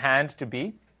wish the hand to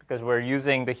be, because we're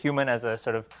using the human as a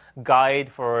sort of guide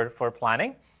for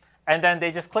planning. And then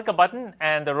they just click a button,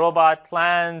 and the robot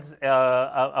plans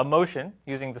a motion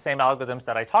using the same algorithms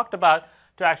that I talked about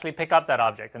to actually pick up that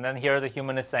object. And then here the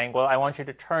human is saying, well, I want you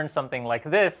to turn something like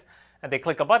this. And they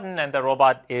click a button, and the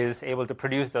robot is able to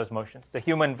produce those motions. The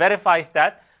human verifies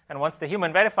that. And once the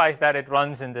human verifies that, it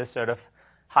runs in this sort of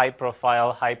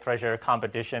high-profile, high-pressure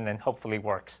competition and hopefully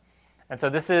works. And so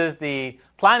this is the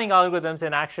planning algorithms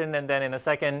in action. And then in a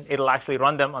second, it'll actually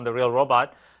run them on the real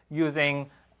robot using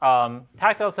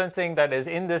tactile sensing that is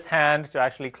in this hand to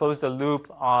actually close the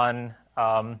loop on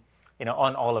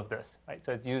all of this. Right?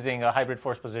 So it's using a hybrid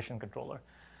force position controller.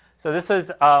 So this is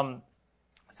in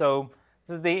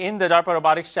the DARPA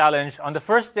Robotics Challenge. On the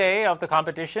first day of the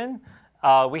competition,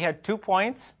 we had 2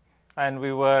 points, and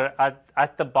we were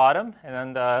at the bottom.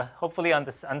 And then hopefully on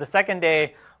the second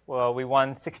day, we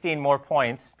won 16 more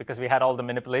points because we had all the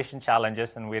manipulation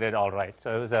challenges, and we did all right.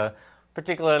 So it was a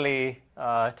particularly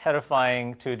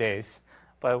terrifying 2 days,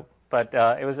 but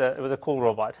it was a cool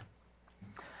robot.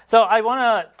 So I want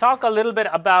to talk a little bit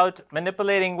about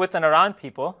manipulating with and around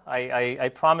people. I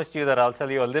promised you that I'll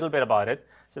tell you a little bit about it.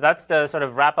 So that's the sort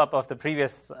of wrap up of the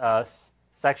previous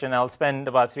section. I'll spend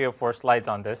about 3 or 4 slides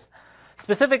on this.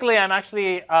 Specifically, I'm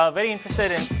actually very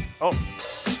interested in,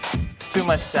 too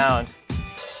much sound.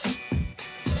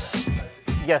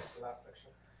 Yes. Last section.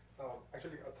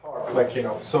 Actually, a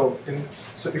thought, so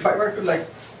if I were to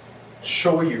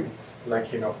show you,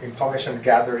 information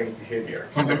gathering behavior,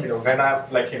 Mm-hmm. when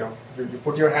I'm you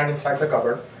put your hand inside the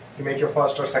cupboard, you make your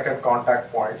first or second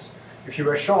contact points. If you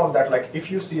were shown that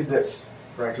if you see this,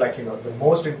 right, the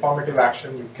most informative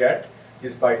action you get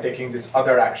is by taking this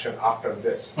other action after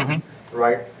this, Mm-hmm.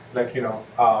 right?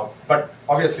 But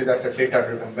obviously that's a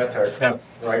data-driven method, Yeah.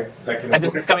 right? And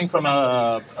this is coming from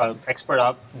a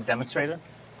expert demonstrator?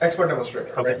 Expert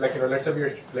demonstrator, Okay. right? Let's say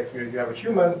you have a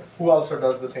human who also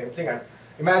does the same thing, and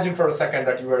imagine for a second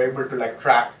that you were able to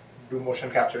do motion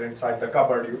capture inside the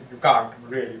cupboard. You can't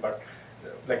really, but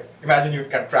imagine you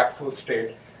can track full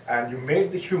state, and you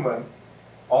made the human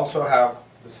also have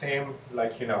the same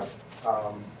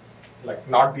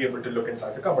not be able to look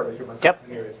inside the cupboard. The human Yep.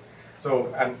 anyways. So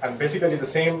and basically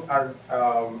the same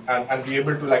and be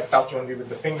able to touch only with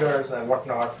the fingers and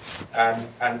whatnot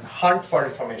and hunt for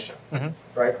information, Mm-hmm.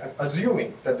 right? And assuming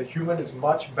that the human is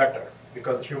much better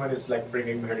because the human is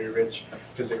bringing very rich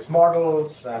physics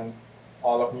models and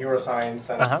all of neuroscience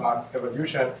and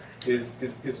evolution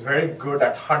is very good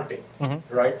at hunting, Mm-hmm.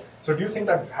 right? So do you think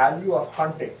that value of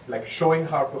hunting, showing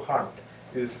how to hunt,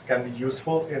 can be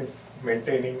useful in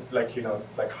maintaining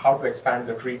how to expand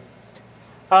the tree?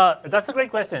 That's a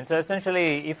great question. So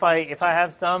essentially, if I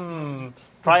have some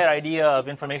prior idea of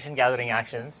information gathering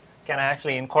actions, can I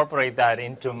actually incorporate that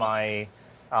into my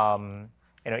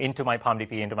into my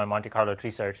PalmDP, into my Monte Carlo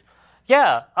tree search?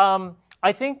 Yeah,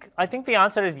 I think the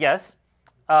answer is yes.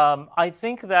 I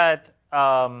think that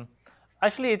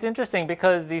actually it's interesting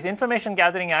because these information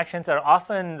gathering actions are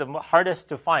often the hardest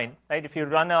to find, right? If you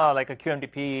run like a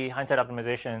QMDP, hindsight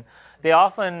optimization, they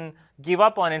often give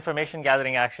up on information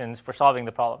gathering actions for solving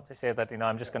the problem. They say that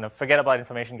I'm just going to forget about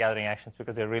information gathering actions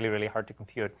because they're really, really hard to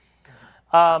compute.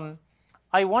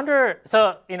 I wonder,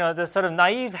 so the sort of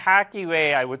naive, hacky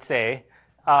way I would say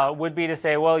would be to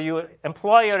say, well, you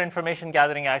employ your information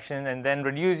gathering action and then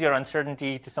reduce your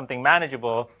uncertainty to something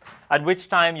manageable, at which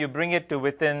time you bring it to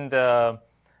within the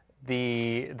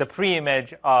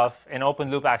pre-image of an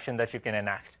open loop action that you can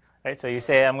enact. Right? So you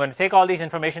say, I'm going to take all these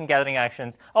information gathering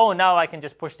actions. Oh, now I can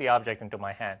just push the object into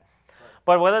my hand. Right.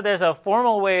 But whether there's a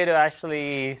formal way to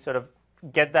actually sort of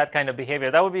get that kind of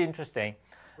behavior, that would be interesting.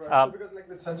 Right. So because like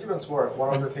with Sanjeevan's work,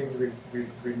 one of the things we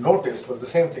noticed was the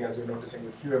same thing as you're noticing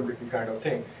with QMDP kind of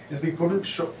thing, is we couldn't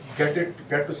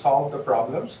get to solve the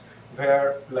problems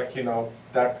where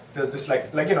that there's this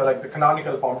like the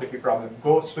canonical PalmDP problem.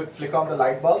 Go flick on the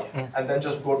light bulb and then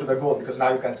just go to the goal because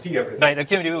now you can see everything. Right, the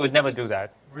QMDP would never do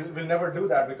that. We'll never do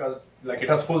that because it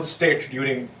has full state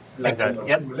during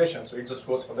simulation, so it just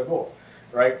goes for the goal,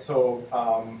 right? So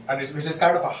which is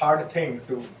kind of a hard thing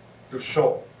to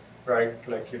show, right?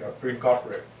 To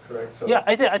incorporate. Right? So yeah,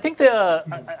 I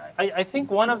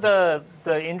think one of the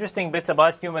interesting bits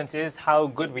about humans is how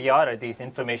good we are at these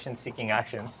information-seeking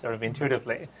actions, sort of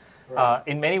intuitively. Right.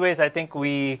 In many ways, I think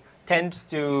we tend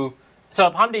to. So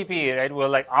PalmDP, right,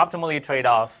 will optimally trade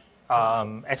off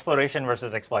exploration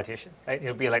versus exploitation. Right?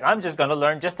 It'll be like, I'm just going to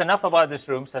learn just enough about this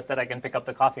room such that I can pick up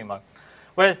the coffee mug.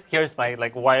 Whereas here's my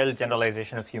wild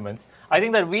generalization of humans. I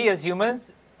think that we as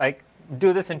humans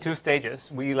do this in two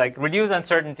stages. We reduce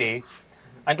uncertainty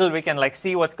until we can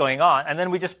see what's going on, and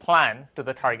then we just plan to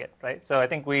the target, right? So I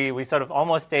think we sort of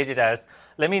almost stage it as,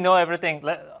 let me know everything.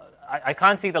 I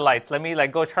can't see the lights. Let me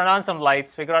go turn on some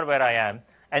lights, figure out where I am,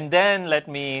 and then let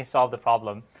me solve the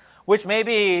problem, which may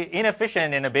be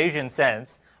inefficient in a Bayesian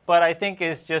sense, but I think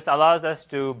is just allows us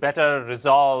to better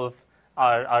resolve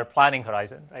our planning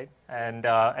horizon, right? And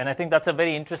I think that's a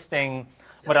very interesting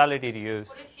modality to use.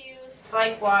 What if you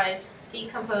likewise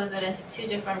decompose it into two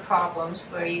different problems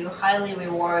where you highly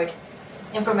reward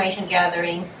information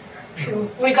gathering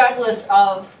regardless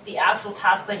of the actual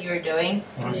task that you're doing?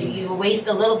 You waste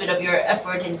a little bit of your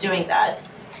effort in doing that,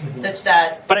 such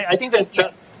that. But I think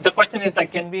that the question is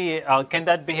can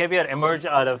that behavior emerge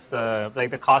out of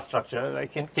the cost structure?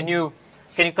 Can you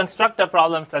construct a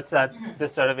problem such that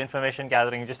this sort of information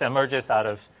gathering just emerges out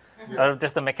of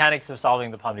just the mechanics of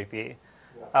solving the PalmDP?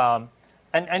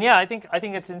 And yeah, I think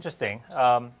it's interesting,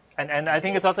 and I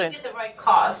think it's also. If you get the right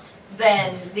cost,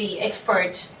 then the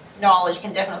expert knowledge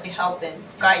can definitely help in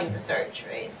guiding the search,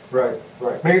 right? Right.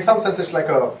 I mean, in some sense, it's like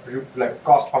a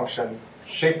cost function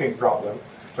shaping problem,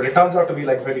 but it turns out to be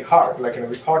very hard.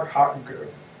 We thought hard,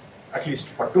 at least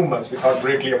for 2 months, we thought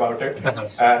greatly about it,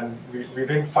 and we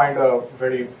didn't find a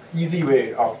very easy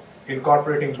way of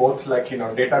incorporating both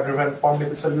data-driven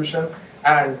PalmDP solution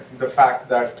and the fact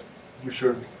that you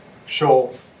should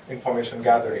show information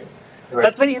gathering. Right.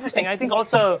 That's very interesting. I think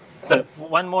also, so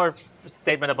one more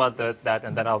statement about that,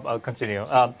 and then I'll continue.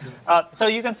 So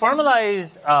you can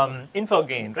formalize info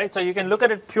gain, right? So you can look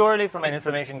at it purely from an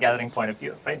information gathering point of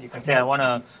view, right? You can say, I want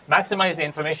to maximize the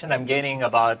information I'm gaining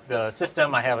about the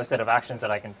system. I have a set of actions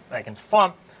that I can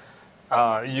perform.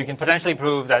 You can potentially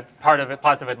prove that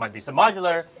parts of it might be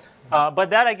submodular, but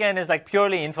that again is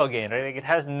purely info gain, right? It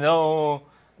has no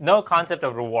concept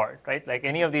of reward, right?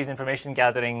 Any of these information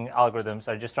gathering algorithms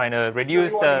are just trying to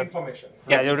reduce information. Right?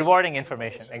 Yeah, you're rewarding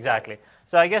information, exactly.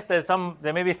 So I guess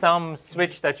there may be some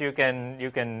switch that you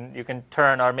can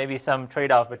turn, or maybe some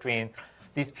trade-off between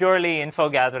these purely info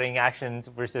gathering actions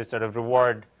versus sort of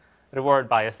reward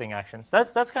biasing actions.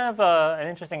 That's kind of an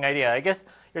interesting idea. I guess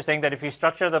you're saying that if you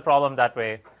structure the problem that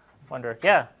way,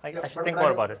 I should think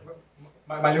more about it.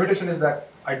 My limitation is that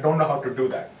I don't know how to do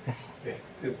that.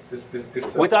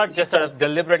 Without just sort of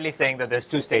deliberately saying that there's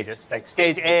two stages,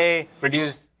 stage A,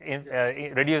 reduce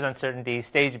uncertainty,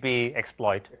 stage B,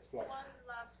 exploit. One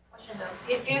last question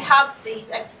though. If you have these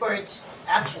expert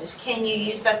actions, can you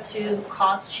use that to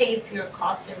shape your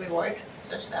cost and reward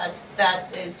such that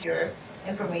that is your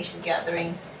information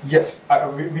gathering? Yes,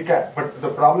 we can. But the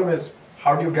problem is,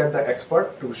 how do you get the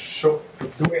expert to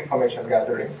do information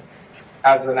gathering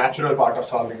as a natural part of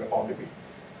solving a PalmDP,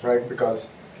 right? Because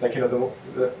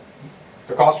the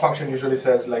the cost function usually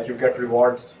says like you get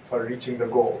rewards for reaching the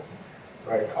goal,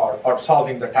 right, or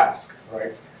solving the task,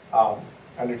 right?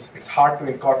 And it's hard to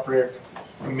incorporate,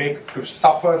 to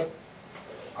suffer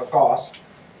a cost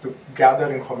to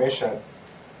gather information.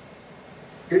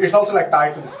 It's also like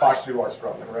tied to the sparse rewards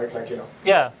problem, right? Like, you know.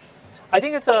 Yeah, I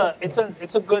think it's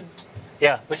a good.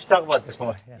 Yeah, we should talk about this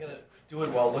more. Yeah. You gotta do it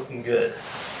while looking good.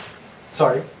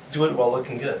 Sorry. Do it while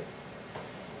looking good.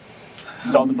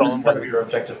 Solve the problem. That's part of your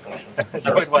objective function.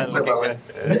 Do it while looking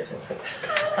good.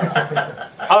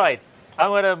 All right, I'm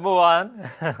going to move on.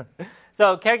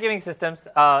 So caregiving systems.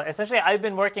 Essentially, I've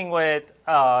been working with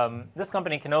this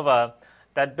company, Canova,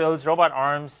 that builds robot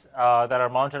arms that are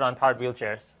mounted on powered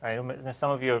wheelchairs.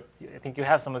 Some of you, I think you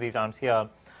have some of these arms here.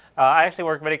 I actually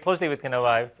work very closely with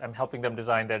Canova. I'm helping them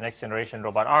design their next generation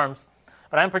robot arms.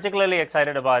 But I'm particularly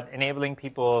excited about enabling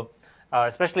people,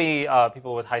 especially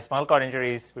people with high spinal cord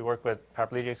injuries. We work with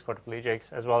paraplegics,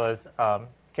 quadriplegics, as well as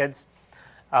kids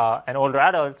and older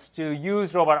adults to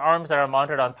use robot arms that are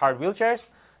mounted on powered wheelchairs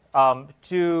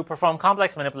to perform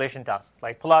complex manipulation tasks,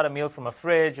 like pull out a meal from a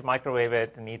fridge, microwave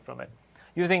it, and eat from it,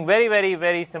 using very, very,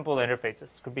 very simple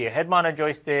interfaces. Could be a head-mounted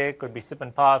joystick, could be sip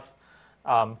and puff,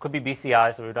 could be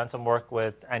BCI. So we've done some work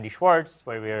with Andy Schwartz,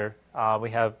 where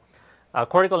we have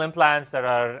cortical implants that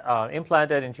are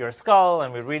implanted into your skull,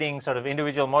 and we're reading sort of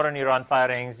individual motor neuron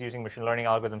firings using machine learning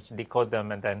algorithms to decode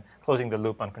them, and then closing the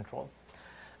loop on control.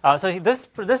 So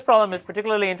this problem is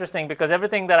particularly interesting because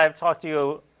everything that I've talked to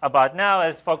you about now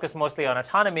is focused mostly on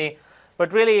autonomy,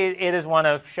 but really it is one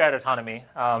of shared autonomy.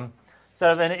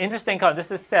 Sort of an interesting comment.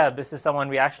 This is Seb. This is someone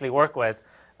we actually work with.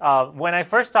 When I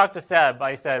first talked to Seb,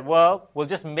 I said, well, we'll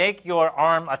just make your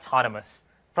arm autonomous.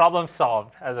 Problem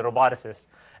solved as a roboticist.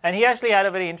 And he actually had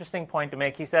a very interesting point to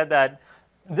make. He said that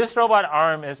this robot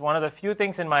arm is one of the few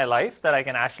things in my life that I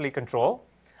can actually control.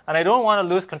 And I don't want to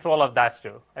lose control of that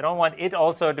too. I don't want it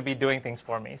also to be doing things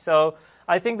for me. So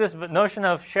I think this notion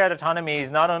of shared autonomy is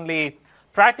not only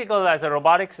practical as a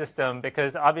robotic system,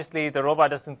 because obviously the robot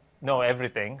doesn't know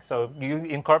everything, so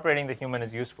incorporating the human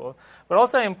is useful, but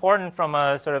also important from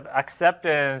a sort of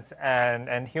acceptance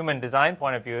and human design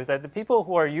point of view is that the people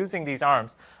who are using these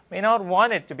arms may not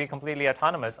want it to be completely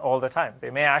autonomous all the time. They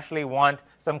may actually want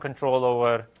some control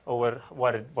over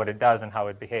what it does and how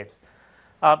it behaves.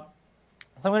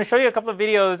 So I'm going to show you a couple of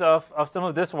videos of some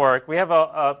of this work. We have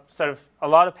a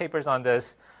lot of papers on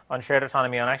this, on shared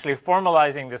autonomy, on actually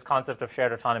formalizing this concept of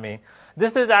shared autonomy.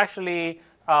 This is actually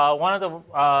one of the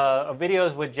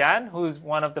videos with Jan, who's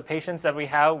one of the patients that we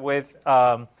have with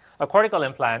a cortical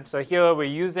implant. So here we're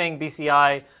using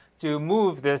BCI to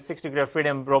move this 6-degree of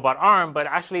freedom robot arm, but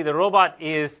actually the robot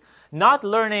is not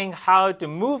learning how to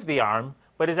move the arm,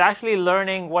 but is actually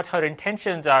learning what her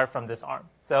intentions are from this arm.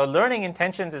 So learning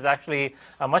intentions is actually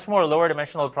a much more lower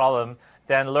dimensional problem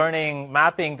than learning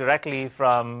mapping directly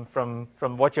from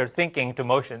what you're thinking to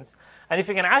motions. And if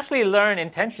you can actually learn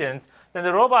intentions, then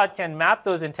the robot can map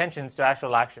those intentions to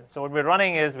actual action. So what we're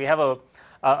running is we have a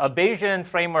Bayesian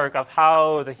framework of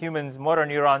how the human's motor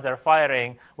neurons are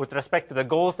firing with respect to the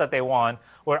goals that they want.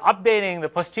 We're updating the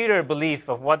posterior belief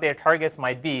of what their targets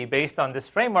might be based on this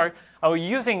framework, and we're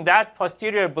using that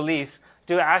posterior belief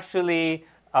to actually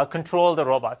control the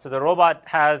robot. So the robot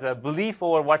has a belief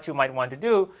over what you might want to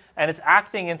do, and it's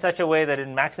acting in such a way that it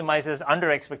maximizes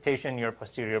under expectation your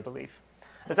posterior belief.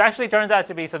 This actually turns out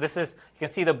to be, so this is, you can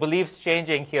see the beliefs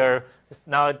changing here.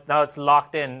 Now it's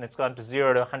locked in. It's gone to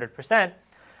 0 to 100%.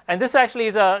 And this actually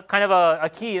is a kind of a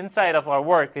key insight of our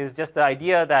work, is just the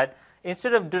idea that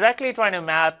instead of directly trying to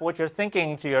map what you're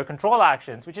thinking to your control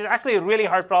actions, which is actually a really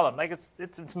hard problem, like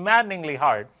it's maddeningly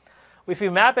hard. If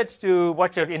you map it to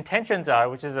what your intentions are,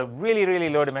 which is a really, really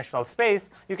low dimensional space,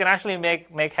 you can actually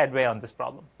make headway on this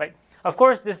problem, right? Of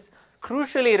course, this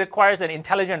crucially requires an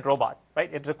intelligent robot,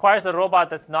 right? It requires a robot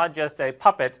that's not just a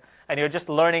puppet, and you're just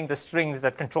learning the strings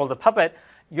that control the puppet.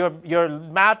 You're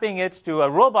mapping it to a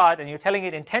robot, and you're telling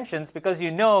it intentions because you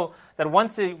know that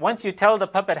once you tell the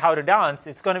puppet how to dance,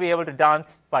 it's going to be able to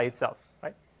dance by itself,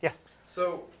 right? Yes?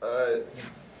 So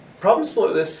problems similar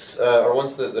to this are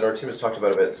ones that our team has talked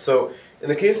about a bit. So in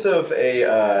the case of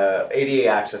a ADA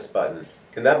access button,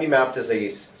 can that be mapped as a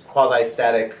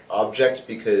quasi-static object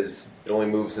because it only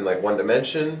moves in like one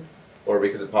dimension, or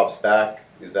because it pops back?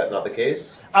 Is that not the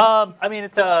case? I mean,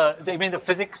 the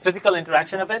physical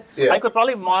interaction of it. Yeah. I could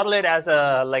probably model it as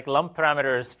a like lump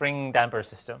parameter spring damper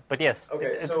system. But yes,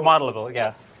 okay, it's modelable.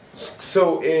 Yeah.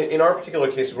 So in our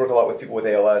particular case, we work a lot with people with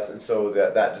ALS, and so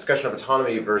that discussion of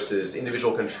autonomy versus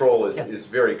individual control is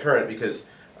very current because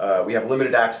we have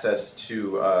limited access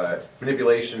to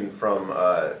manipulation from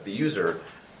the user.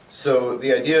 So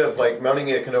the idea of like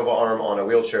mounting a Canova arm on a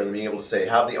wheelchair and being able to say,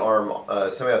 have the arm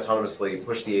semi-autonomously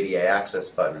push the ADA access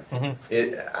button,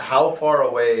 how far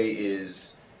away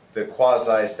is the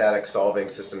quasi-static solving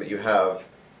system that you have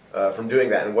from doing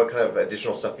that, and what kind of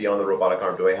additional stuff beyond the robotic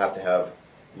arm? Do I have to have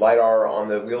LiDAR on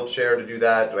the wheelchair to do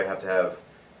that? Do I have to have,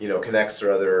 Kinects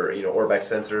or other,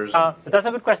 Orbex sensors? That's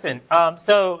a good question.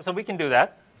 So we can do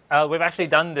that. We've actually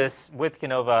done this with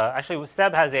Canova. Actually,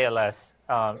 Seb has ALS.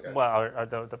 Well,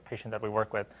 the patient that we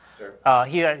work with. Sure.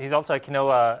 He's also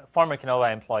a former Canova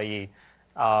employee.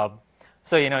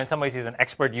 So in some ways he's an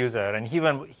expert user, and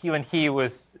even he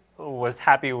was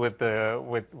happy with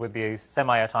the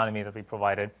semi-autonomy that we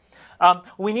provided.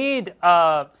 We need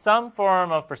some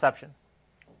form of perception,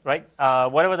 right?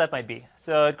 Whatever that might be.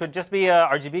 So it could just be a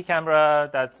RGB camera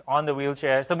that's on the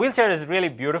wheelchair. So wheelchair is really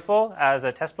beautiful as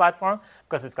a test platform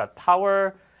because it's got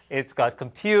power, it's got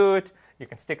compute. You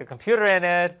can stick a computer in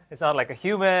it. It's not like a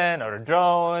human or a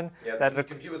drone. Yeah,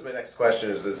 compute was my next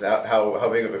question. Is how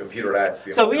big of a computer it has to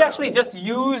be? So we actually just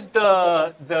use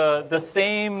the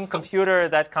same computer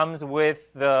that comes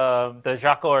with the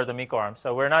Jaco or the Miko arm.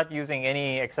 So we're not using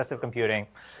any excessive computing.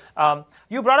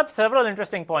 You brought up several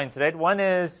interesting points, right? One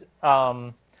is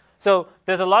so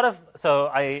there's a lot of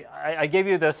I gave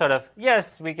you the sort of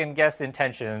yes, we can guess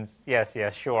intentions. Yes,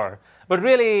 sure. But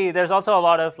really, there's also a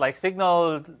lot of like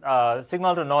signal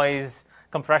to noise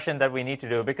compression that we need to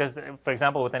do because, for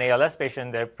example, with an ALS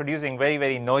patient, they're producing very,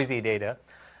 very noisy data,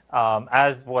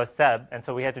 as was Seb, and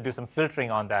so we had to do some filtering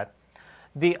on that.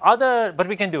 But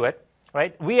we can do it,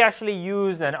 right? We actually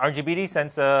use an RGBD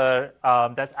sensor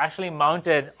that's actually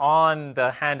mounted on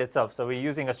the hand itself. So we're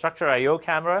using a structure I/O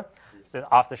camera. It's an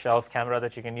off-the-shelf camera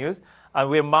that you can use.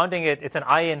 We're mounting it. It's an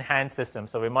eye-in-hand system,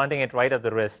 so we're mounting it right at the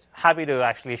wrist. Happy to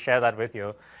actually share that with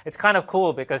you. It's kind of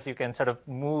cool because you can sort of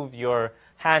move your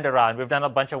hand around. We've done a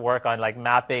bunch of work on like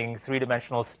mapping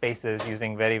three-dimensional spaces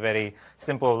using very, very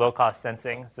simple low-cost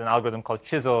sensing. It's an algorithm called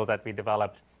Chisel that we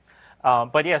developed.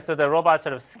 But yeah, so the robot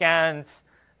sort of scans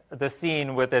the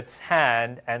scene with its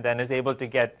hand and then is able to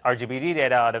get RGBD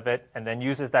data out of it and then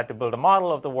uses that to build a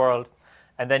model of the world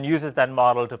and then uses that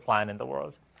model to plan in the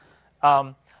world.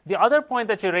 The other point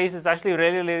that you raised is actually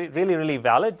really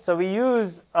valid. So we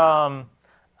use, and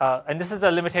this is a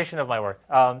limitation of my work.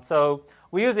 So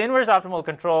we use inverse optimal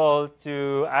control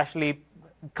to actually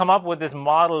come up with this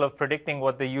model of predicting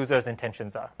what the user's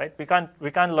intentions are, right? We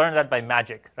can't learn that by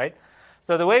magic, right?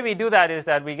 So the way we do that is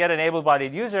that we get an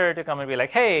able-bodied user to come and be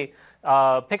like, hey,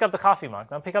 pick up the coffee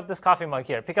mug. Now pick up this coffee mug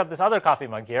here. Pick up this other coffee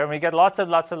mug here. And we get lots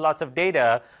of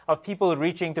data of people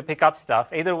reaching to pick up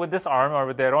stuff, either with this arm or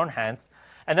with their own hands.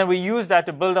 And then we use that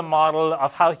to build a model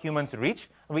of how humans reach.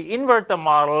 We invert the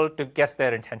model to guess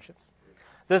their intentions.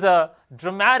 There's a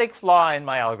dramatic flaw in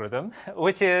my algorithm,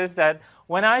 which is that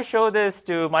when I show this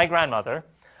to my grandmother,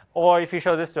 or if you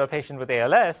show this to a patient with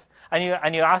ALS,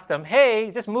 and you ask them,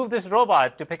 hey, just move this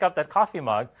robot to pick up that coffee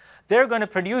mug, they're going to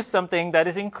produce something that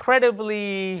is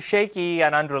incredibly shaky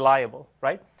and unreliable,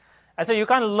 right? And so you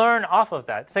kind of learn off of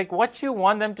that. It's like what you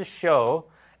want them to show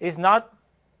is not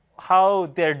how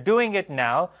they're doing it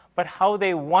now, but how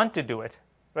they want to do it,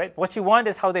 right? What you want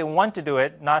is how they want to do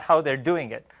it, not how they're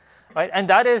doing it, right? And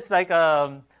that is like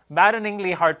a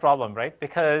maddeningly hard problem, right?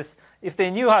 Because if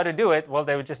they knew how to do it, well,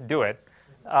 they would just do it.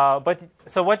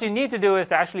 So what you need to do is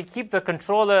to actually keep the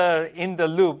controller in the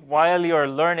loop while you're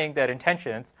learning their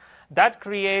intentions. That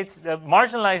creates,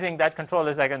 marginalizing that control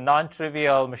is like a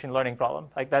non-trivial machine learning problem.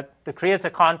 Like that creates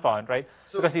a confound, right?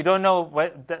 So, because you don't know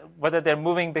whether they're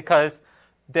moving because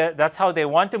that's how they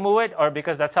want to move it or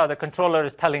because that's how the controller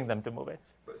is telling them to move it.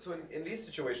 So in these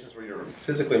situations where you're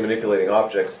physically manipulating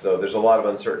objects, though, there's a lot of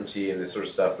uncertainty and this sort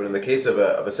of stuff. But in the case of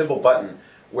a simple button,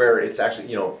 where it's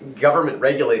actually, government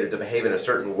regulated to behave in a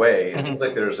certain way, it seems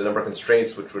like there's a number of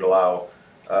constraints which would allow...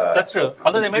 that's true.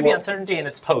 Although there may be uncertainty in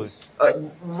its pose.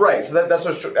 Right. So that's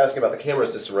what I was asking about the camera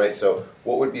system, right? So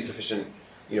what would be sufficient,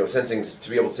 sensings to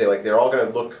be able to say, like, they're all going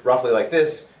to look roughly like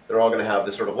this, they're all going to have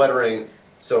this sort of lettering.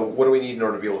 So what do we need in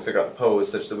order to be able to figure out the pose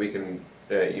such that we can,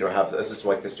 have a system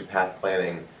like this do path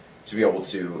planning to be able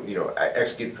to,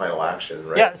 execute the final action,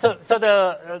 right? Yeah, so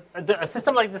a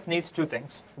system like this needs two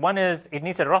things. One is it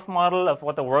needs a rough model of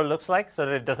what the world looks like so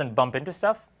that it doesn't bump into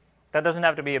stuff. That doesn't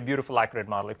have to be a beautiful, accurate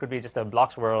model. It could be just a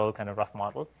blocks world kind of rough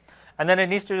model. And then it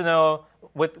needs to know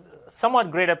with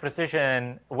somewhat greater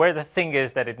precision where the thing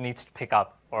is that it needs to pick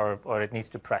up or it needs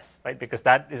to press, right? Because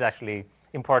that is actually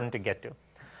important to get to.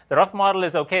 The rough model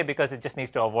is okay because it just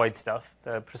needs to avoid stuff.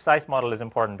 The precise model is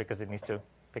important because it needs to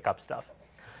pick up stuff.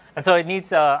 And so it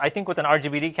needs, I think with an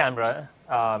RGBD camera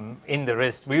in the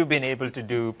wrist, we've been able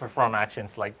to perform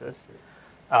actions like this.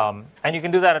 And you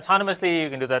can do that autonomously. You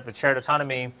can do that with shared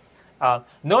autonomy.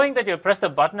 Knowing that you press the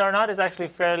button or not is actually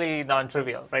fairly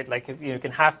non-trivial, right? Like if you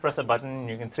can half press a button,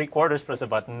 you can 3/4 press a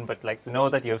button, but like to know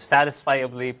that you've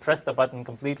satisfiably pressed the button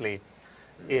completely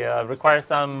requires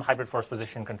some hybrid force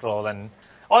position control,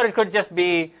 or it could just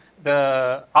be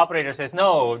the operator says,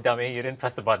 no, dummy, you didn't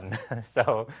press the button.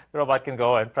 So the robot can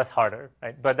go and press harder,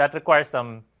 right? But that requires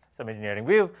some engineering.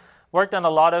 We've worked on a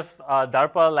lot of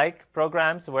DARPA-like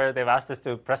programs where they've asked us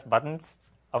to press buttons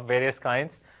of various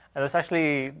kinds. And that's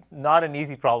actually not an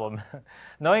easy problem.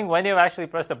 Knowing when you've actually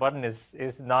pressed a button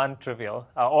is non-trivial.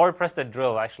 Or press the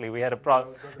drill, actually. We had a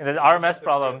problem, in the RMS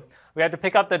problem, we had to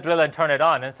pick up the drill and turn it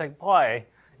on. And it's like, boy,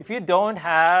 if you don't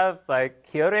have like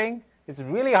hearing, it's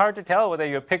really hard to tell whether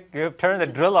you've turned the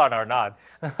drill on or not.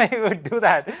 The way you would do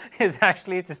that is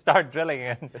actually to start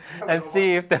drilling and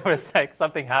see if there was like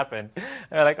something happened. And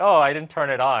you're like, oh, I didn't turn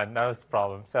it on. That was the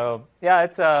problem. So yeah,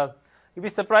 it's you'd be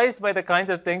surprised by the kinds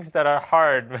of things that are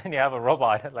hard when you have a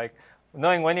robot. Like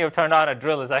knowing when you've turned on a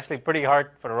drill is actually pretty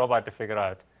hard for a robot to figure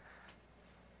out.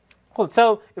 Cool.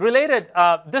 So related,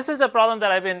 this is a problem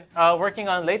that I've been working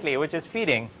on lately, which is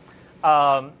feeding.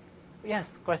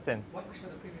 Yes, question. One question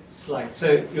on the previous slide.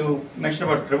 So you mentioned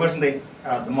about reversing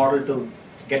the model to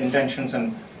get intentions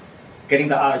and getting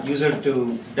the user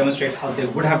to demonstrate how they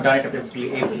would have done it if they're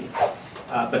fully able.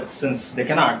 But since they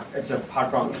cannot, it's a hard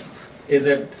problem. Is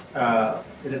it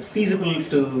feasible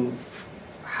to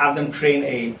have them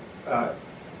train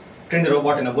the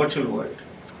robot in a virtual world?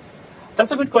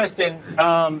 That's a good question.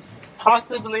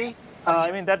 Possibly.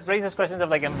 I mean, that raises questions of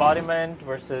like embodiment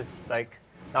versus like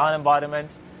non-embodiment.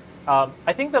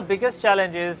 I think the biggest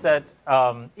challenge is that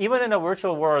even in a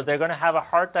virtual world, they're going to have a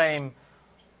hard time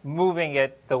moving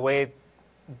it the way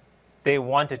they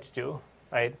want it to,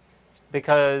 right?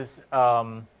 Because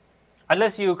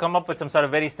unless you come up with some sort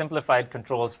of very simplified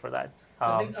controls for that.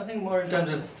 I think more in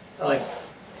terms of like,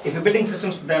 if you're building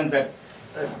systems for them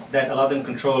that allow them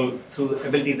control through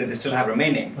abilities that they still have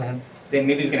remaining, then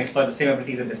maybe you can exploit the same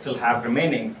abilities that they still have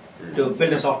remaining to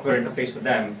build a software interface for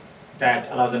them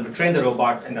that allows them to train the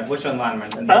robot in that virtual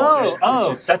environment. And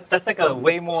that's like a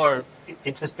way more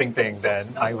interesting thing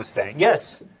than I was saying.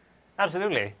 Yes,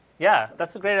 absolutely. Yeah,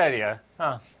 that's a great idea.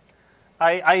 Huh.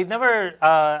 I've never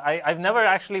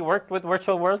actually worked with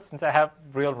virtual worlds since I have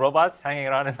real robots hanging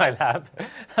around in my lab.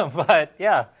 But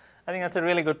yeah, I think that's a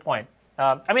really good point.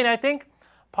 I mean, I think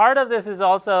part of this is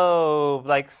also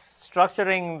like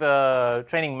structuring the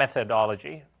training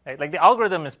methodology. Right? Like the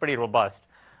algorithm is pretty robust,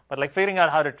 but like figuring out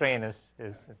how to train is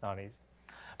not easy.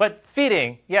 But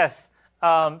feeding, yes.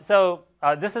 So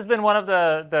this has been one of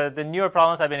the newer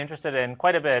problems I've been interested in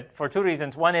quite a bit for two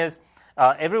reasons. One is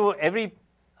every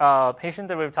patient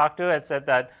that we've talked to had said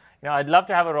that, I'd love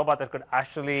to have a robot that could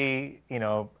actually,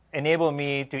 enable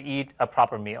me to eat a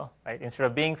proper meal, right? Instead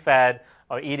of being fed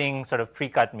or eating sort of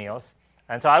pre-cut meals.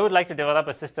 And so I would like to develop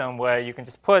a system where you can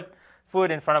just put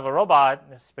food in front of a robot,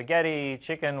 spaghetti,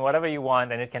 chicken, whatever you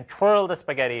want, and it can twirl the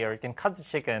spaghetti, or it can cut the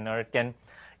chicken, or it can,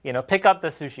 pick up the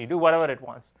sushi, do whatever it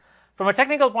wants. From a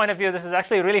technical point of view, this is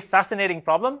actually a really fascinating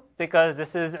problem because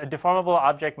this is a deformable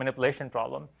object manipulation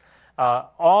problem.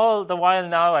 All the while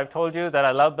now, I've told you that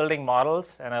I love building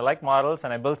models, and I like models,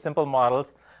 and I build simple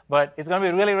models, but it's going to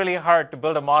be really, really hard to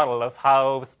build a model of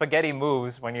how spaghetti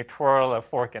moves when you twirl a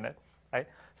fork in it, right?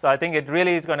 So I think it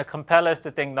really is going to compel us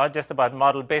to think not just about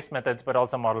model-based methods, but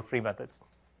also model-free methods.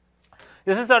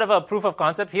 This is sort of a proof of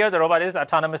concept here. The robot is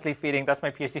autonomously feeding. That's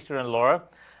my PhD student, Laura.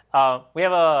 We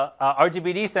have a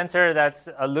RGBD sensor that's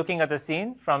looking at the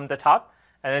scene from the top,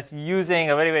 and it's using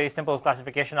a very, very simple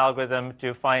classification algorithm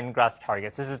to find grasp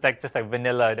targets. This is like just a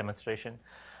vanilla demonstration.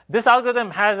 This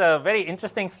algorithm has a very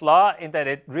interesting flaw in that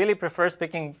it really prefers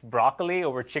picking broccoli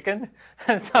over chicken.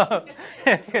 And so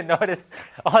if you notice,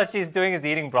 all she's doing is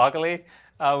eating broccoli,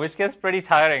 which gets pretty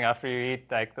tiring after you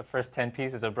eat like the first 10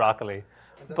 pieces of broccoli.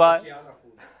 That's Asiana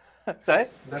food. Sorry?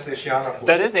 That's Asiana food.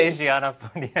 That is Asiana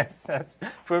food, yes. That's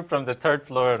food from the third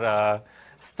floor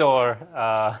store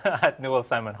at Newell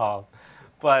Simon Hall.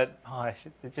 But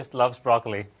it just loves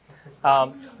broccoli.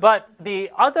 But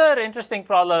the other interesting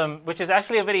problem, which is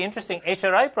actually a very interesting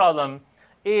HRI problem,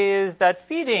 is that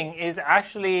feeding is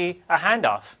actually a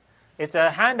handoff. It's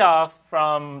a handoff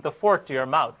from the fork to your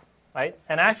mouth, right?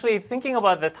 And actually thinking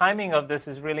about the timing of this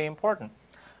is really important,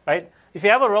 right? If you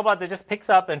have a robot that just picks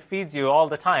up and feeds you all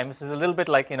the time, this is a little bit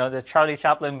like, the Charlie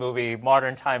Chaplin movie,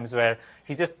 Modern Times, where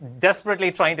he's just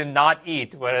desperately trying to not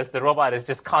eat, whereas the robot is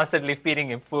just constantly feeding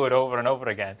him food over and over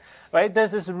again, right?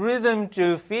 There's this rhythm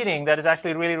to feeding that is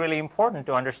actually really, really important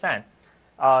to understand.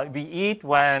 We eat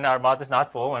when our mouth is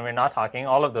not full, when we're not talking,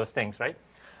 all of those things, right?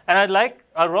 And I'd like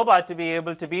a robot to be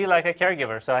able to be like a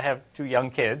caregiver. So I have 2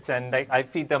 young kids, and I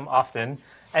feed them often.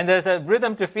 And there's a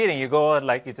rhythm to feeding. You go and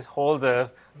you just hold the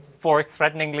fork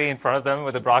threateningly in front of them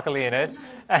with the broccoli in it.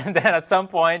 And then at some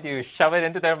point, you shove it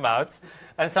into their mouths.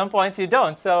 And some points you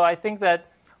don't. So I think that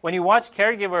when you watch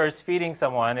caregivers feeding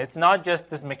someone, it's not just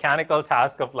this mechanical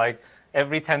task of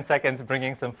every 10 seconds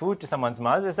bringing some food to someone's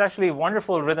mouth. There's actually a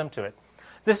wonderful rhythm to it.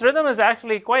 This rhythm is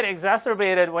actually quite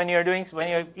exacerbated when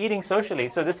you're eating socially.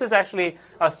 So this is actually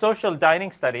a social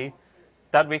dining study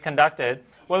that we conducted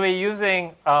where we're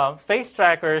using face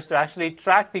trackers to actually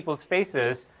track people's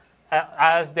faces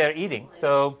as they're eating.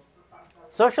 So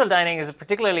social dining is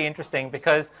particularly interesting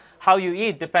because how you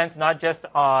eat depends not just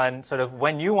on sort of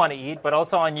when you want to eat, but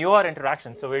also on your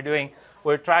interaction. So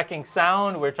we're tracking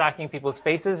sound, we're tracking people's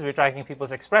faces, we're tracking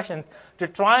people's expressions to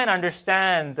try and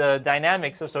understand the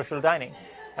dynamics of social dining,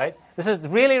 right? This is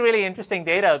really, really interesting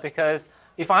data because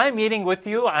if I'm eating with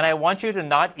you and I want you to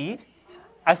not eat,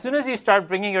 as soon as you start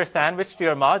bringing your sandwich to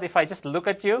your mouth, if I just look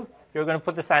at you, you're going to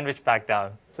put the sandwich back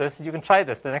down. So you can try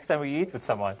this the next time you eat with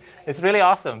someone. It's really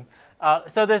awesome.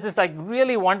 So there's this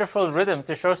really wonderful rhythm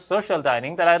to show social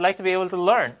dining that I'd like to be able to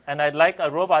learn, and I'd like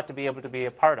a robot to be able to be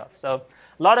a part of. So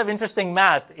a lot of interesting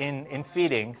math in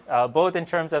feeding, both in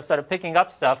terms of sort of picking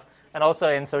up stuff and also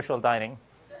in social dining.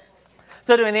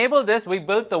 So to enable this, we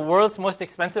built the world's most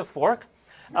expensive fork.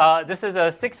 This is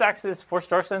a 6-axis force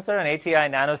torque sensor, an ATI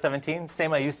Nano 17,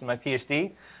 same I used in my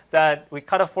PhD, that we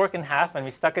cut a fork in half and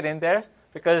we stuck it in there.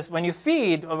 Because when you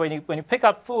feed, or when you pick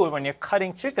up food, when you're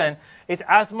cutting chicken, it's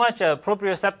as much a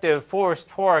proprioceptive, force,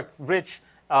 torque, rich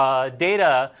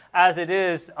data as it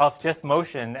is of just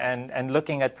motion and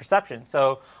looking at perception.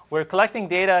 So we're collecting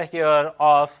data here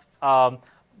of,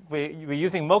 we're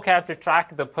using mocap to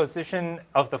track the position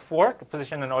of the fork, the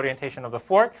position and orientation of the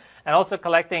fork, and also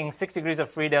collecting 6 degrees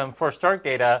of freedom force torque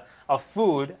data of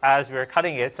food as we're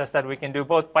cutting it, such that we can do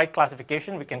both bite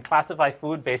classification, we can classify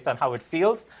food based on how it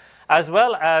feels, as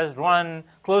well as run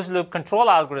closed-loop control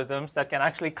algorithms that can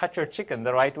actually cut your chicken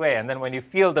the right way. And then when you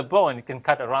feel the bone, you can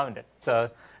cut around it. So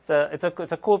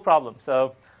it's a cool problem.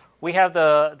 So we have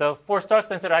the force torque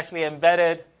sensor actually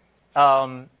embedded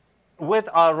with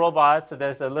our robot. So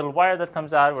there's the little wire that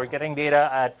comes out. We're getting data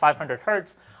at 500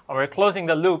 hertz. And we're closing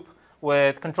the loop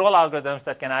with control algorithms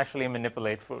that can actually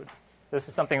manipulate food. This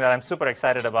is something that I'm super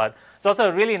excited about. It's also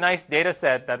a really nice data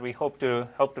set that we hope to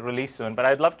release soon. But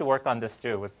I'd love to work on this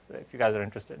too, if you guys are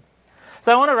interested.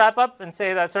 So I want to wrap up and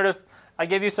say that I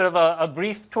gave you sort of a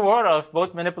brief tour of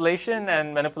both manipulation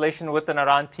and manipulation with and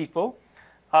around people.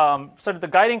 Sort of the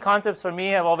guiding concepts for me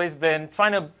have always been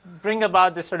trying to bring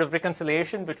about this sort of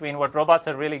reconciliation between what robots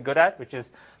are really good at, which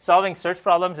is solving search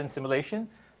problems in simulation,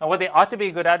 and what they ought to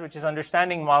be good at, which is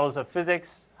understanding models of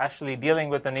physics, actually dealing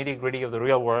with the nitty-gritty of the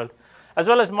real world, as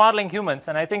well as modeling humans.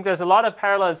 And I think there's a lot of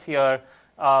parallels here.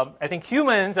 I think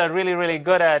humans are really, really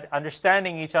good at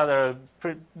understanding each other,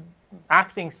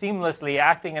 acting seamlessly,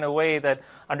 acting in a way that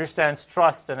understands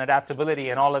trust and adaptability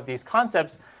and all of these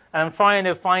concepts. And I'm trying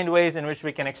to find ways in which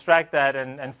we can extract that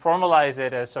and formalize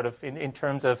it as sort of in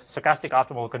terms of stochastic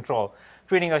optimal control,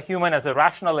 treating a human as a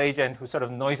rational agent who's sort of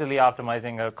noisily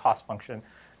optimizing a cost function.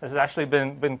 This has actually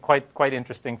been quite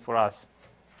interesting for us.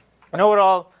 And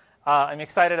overall, I'm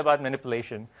excited about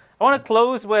manipulation. I want to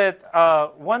close with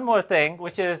one more thing,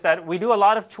 which is that we do a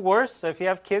lot of tours. So if you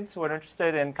have kids who are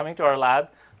interested in coming to our lab,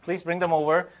 please bring them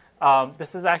over.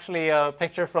 This is actually a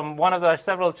picture from one of the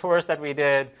several tours that we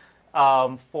did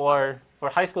for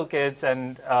high school kids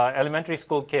and elementary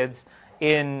school kids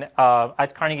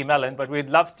at Carnegie Mellon. But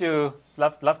we'd love to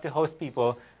host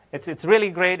people. It's really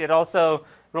great.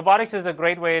 Robotics is a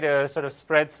great way to sort of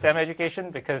spread STEM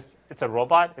education because it's a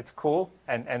robot, it's cool,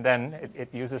 and then it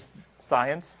uses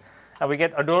science. And we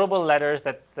get adorable letters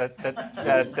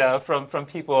from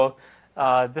people.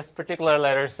 This particular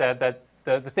letter said that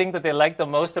the thing that they liked the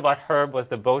most about Herb was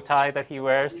the bow tie that he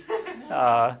wears,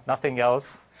 nothing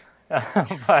else.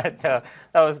 But that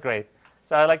was great.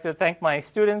 So I'd like to thank my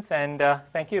students, and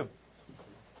thank you.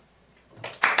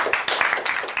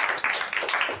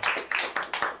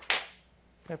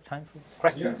 We have time for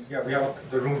questions? Yeah, we have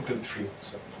the room till 3.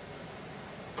 So.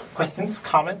 Questions,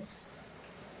 comments?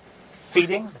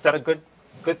 Feeding, is that a good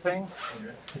thing?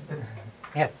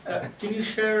 Yes. Can you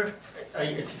share,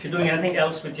 if you're doing anything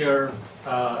else with your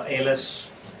ALS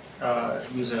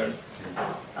user,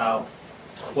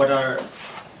 what are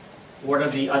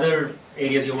the other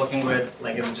areas you're working with?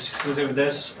 Like, is it just exclusive with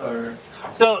this, or?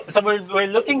 So we're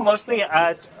looking mostly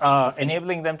at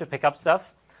enabling them to pick up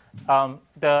stuff.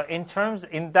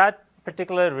 In that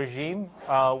particular regime,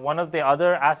 one of the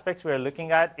other aspects we're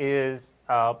looking at is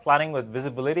planning with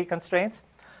visibility constraints.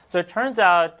 So it turns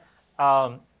out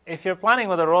if you're planning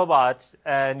with a robot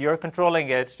and you're controlling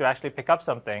it to actually pick up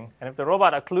something, and if the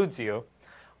robot occludes you,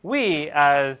 we,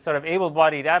 as sort of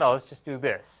able-bodied adults, just do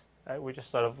this. Right? We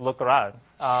just sort of look around.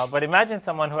 But imagine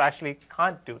someone who actually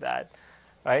can't do that.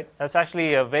 Right? That's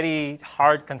actually a very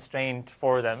hard constraint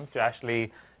for them to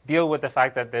actually deal with the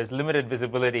fact that there's limited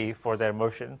visibility for their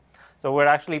motion. So we're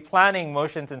actually planning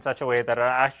motions in such a way that are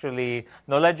actually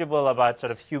knowledgeable about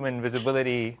sort of human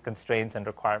visibility constraints and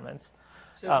requirements.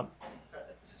 So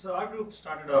our group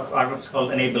started off, our group's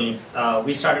called Enable.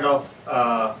 We started off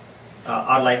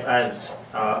our life as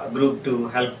a group to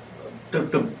help,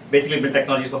 to basically build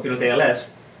technologies for people with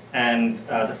ALS. And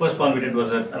the first one we did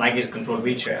was an eye gaze controlled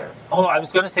wheelchair. Oh, I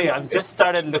was going to say, I've just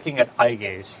started looking at eye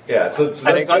gaze. Yeah, so that's why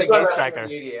I'm asking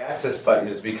the ADA access button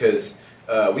is because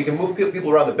we can move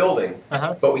people around the building,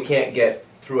 but we can't get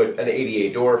through an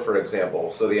ADA door, for example.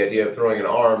 So the idea of throwing an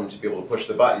arm to be able to push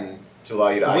the button to allow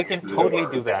you to we can totally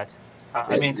do that.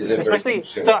 I mean, especially,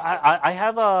 so I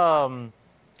have a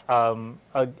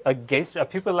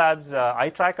Pupil Labs eye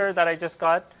tracker that I just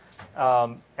got.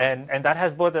 And that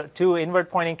has both two inward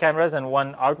pointing cameras and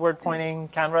one outward pointing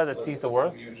camera that sees the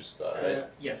world. You just got, right?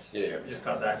 Yes, yeah, we just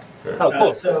got that. Oh,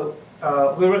 cool. So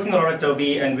we're working a lot with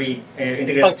Toby, and we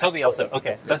integrate. Oh, Toby also.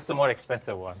 Okay, that's the more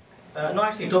expensive one. No,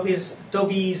 actually, Toby's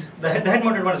the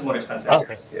head-mounted one is more expensive.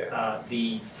 Okay. Yeah.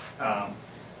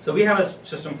 So we have a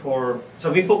system for.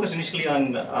 So we focus initially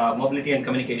on mobility and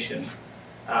communication.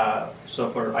 So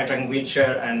for eye tracking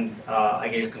wheelchair and eye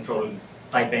gaze control,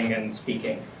 typing and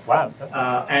speaking. Wow.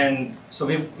 And so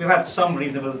we've had some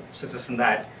reasonable success in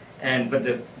that. But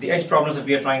the edge problems that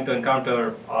we are trying to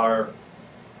encounter are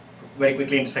very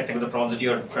quickly intersecting with the problems that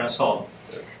you're trying to solve.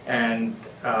 And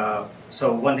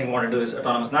so one thing we want to do is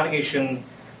autonomous navigation,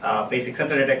 basic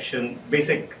sensor detection,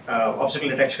 basic obstacle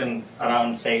detection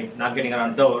around, say, navigating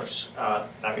around doors,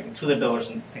 navigating through the doors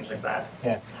and things like that.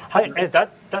 Yeah.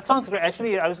 That sounds great.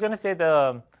 Actually, I was going to say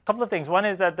the couple of things. One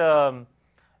is that the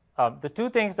two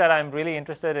things that I'm really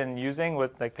interested in using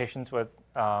with like patients with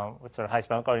sort of high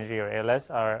spinal cord injury or ALS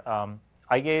are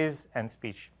eye gaze and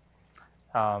speech.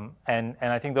 And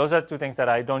I think those are two things that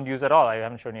I don't use at all. I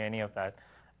haven't shown you any of that.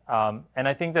 And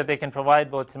I think that they can provide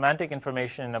both semantic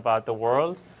information about the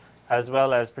world as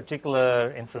well as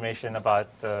particular information about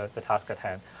the task at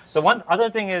hand. So one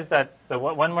other thing is that, so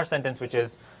one more sentence, which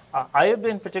is, I have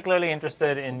been particularly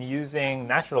interested in using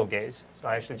natural gaze. So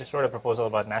I actually just wrote a proposal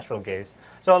about natural gaze.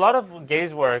 So a lot of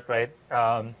gaze work, right,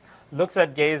 looks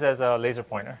at gaze as a laser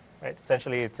pointer, right?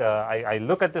 Essentially, it's I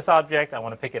look at this object, I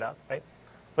want to pick it up, right?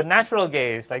 But natural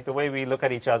gaze, like the way we look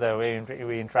at each other,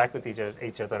 we interact with each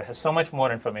other, has so much more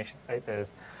information, right?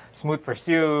 There's smooth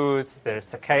pursuits, there's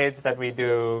saccades that we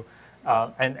do,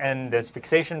 and there's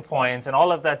fixation points, and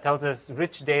all of that tells us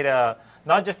rich data,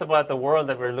 not just about the world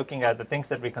that we're looking at, the things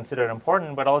that we consider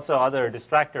important, but also other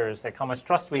distractors, like how much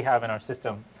trust we have in our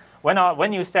system.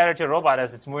 When you stare at your robot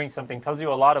as it's moving something, tells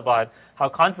you a lot about how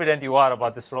confident you are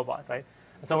about this robot, right?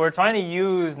 And so we're trying to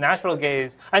use natural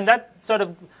gaze, and that sort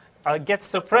of gets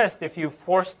suppressed if you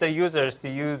force the users to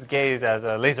use gaze as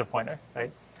a laser pointer,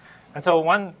 right? And so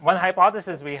one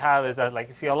hypothesis we have is that,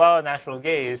 like, if you allow a natural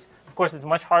gaze, of course, it's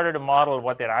much harder to model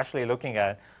what they're actually looking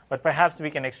at, but perhaps we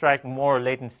can extract more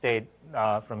latent state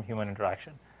from human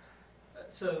interaction.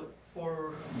 So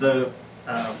for the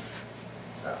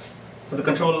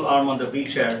control arm on the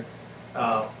wheelchair,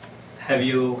 have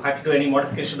you had to do any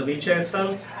modification to the wheelchair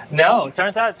itself? No, it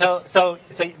turns out, so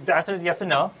the answer is yes and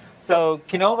no. So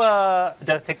Kinova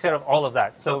takes care of all of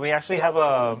that. So we actually have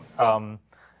a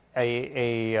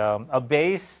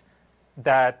base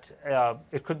that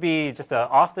it could be just an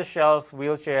off-the-shelf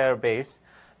wheelchair base.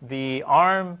 The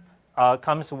arm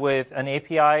comes with an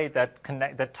API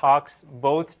that talks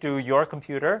both to your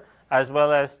computer as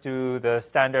well as to the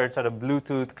standard sort of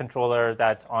Bluetooth controller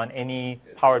that's on any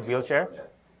powered wheelchair,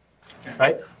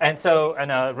 right? And so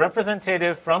a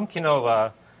representative from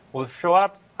Kinova will show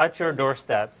up at your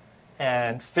doorstep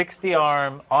and fix the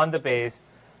arm on the base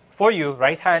for you,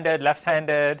 right-handed,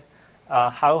 left-handed,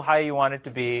 how high you want it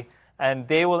to be, and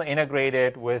they will integrate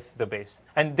it with the base.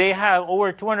 And they have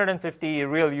over 250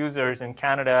 real users in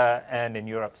Canada and in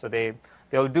Europe, so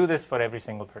they'll do this for every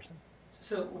single person.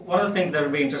 So one of the things that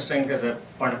would be interesting as a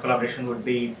point of collaboration would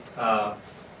be to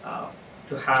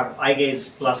have eye gaze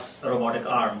plus a robotic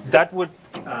arm. That would,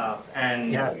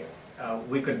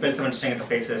 we could build some interesting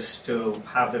interfaces to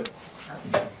have the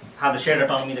shared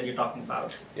autonomy that you're talking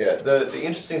about. Yeah, the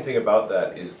interesting thing about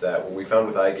that is that what we found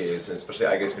with eye gaze, and especially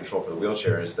eye gaze control for the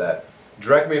wheelchair, is that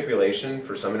direct manipulation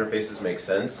for some interfaces makes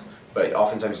sense, but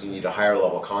oftentimes you need a higher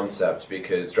level concept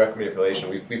because direct manipulation,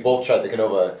 we both tried the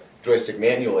Kinova joystick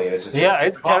manually, and it's just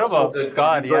it's impossible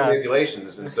terrible. to do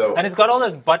manipulations, and so and it's got all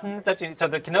those buttons that you need. So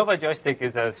the Canova joystick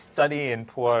is a study in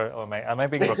poor. Oh my, am I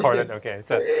being recorded? Okay,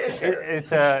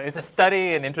 it's a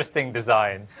study in interesting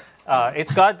design.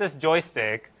 It's got this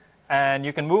joystick, and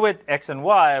you can move it X and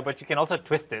Y, but you can also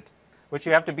twist it, which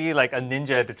you have to be like a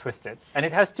ninja to twist it. And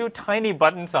it has two tiny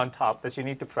buttons on top that you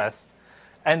need to press.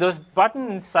 And those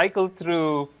buttons cycle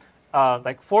through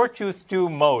like 4 choose 2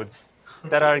 modes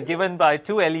that are given by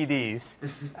 2 LEDs.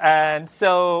 And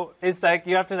so it's like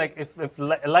you have to, like, if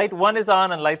light 1 is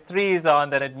on and light 3 is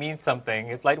on, then it means something.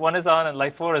 If light 1 is on and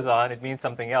light 4 is on, it means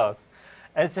something else.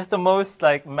 And it's just the most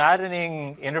like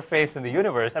maddening interface in the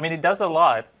universe. I mean, it does a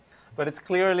lot, but it's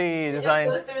clearly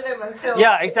designed. Just go through them until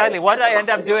Yeah, exactly. What I end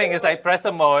up doing is I press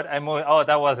a mode, I move, oh,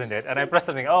 that wasn't it. And I press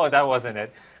something, oh, that wasn't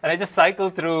it. And I just cycle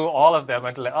through all of them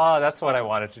until, oh, that's what I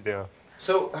wanted to do.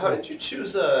 So how did you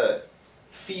choose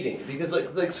feeding? Because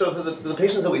so for the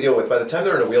patients that we deal with, by the time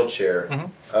they're in a wheelchair,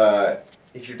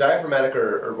 if you're diaphragmatic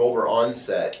or vulvar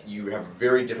onset, you have a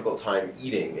very difficult time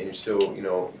eating, and you're still,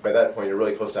 by that point, you're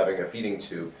really close to having a feeding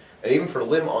tube. And even for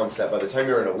limb onset, by the time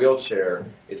you're in a wheelchair,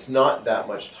 it's not that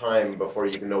much time before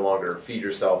you can no longer feed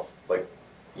yourself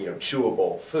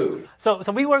chewable food. So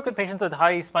we work with patients with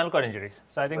high spinal cord injuries.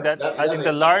 So I think that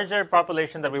the larger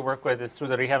population that we work with is through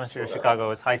the Rehab Institute of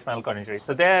Chicago is high spinal cord injuries.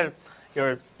 So there,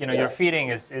 your feeding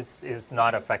is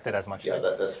not affected as much. Yeah,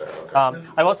 that's fair. Okay.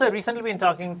 I've also recently been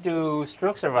talking to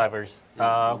stroke survivors who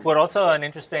are also an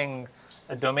interesting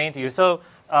domain to you. So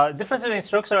difference between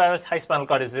stroke survivors, high spinal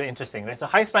cord is very interesting. Right? So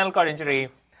high spinal cord injury,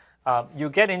 you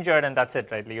get injured and that's it,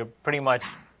 right? You're pretty much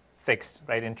fixed,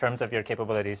 right, in terms of your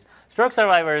capabilities. Stroke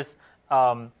survivors,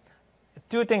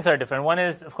 2 things are different. One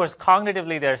is, of course,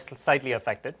 cognitively they're slightly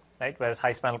affected, right? Whereas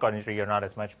high spinal cord injury, you're not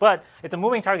as much. But it's a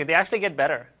moving target. They actually get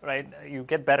better, right? You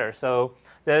get better. So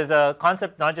there's a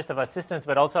concept not just of assistance,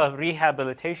 but also of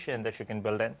rehabilitation that you can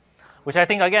build in, which I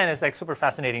think, again, is like super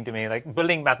fascinating to me. Like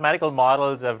building mathematical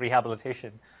models of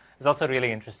rehabilitation is also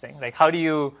really interesting. Like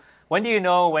when do you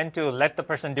know when to let the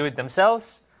person do it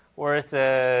themselves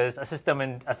versus assist them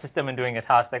in doing a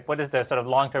task? Like what is the sort of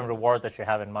long-term reward that you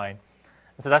have in mind?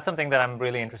 And so that's something that I'm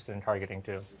really interested in targeting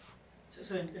too.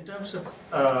 So in terms of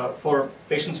for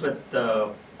patients with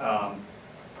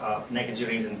neck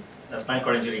injuries and spinal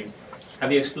cord injuries,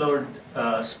 have you explored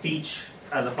speech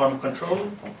as a form of control?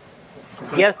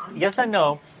 Yes and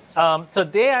no. So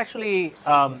they actually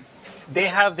they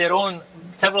have their own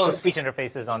several speech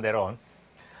interfaces on their own.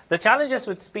 The challenges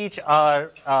with speech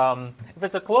are if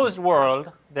it's a closed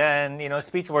world, then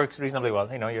speech works reasonably well.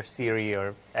 Your Siri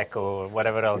or Echo or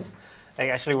whatever else, it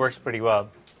actually works pretty well.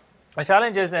 The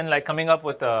challenge is in like coming up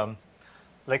with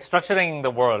like structuring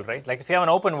the world, right? Like if you have an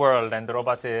open world and the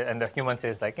robot and the human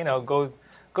says like go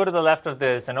to the left of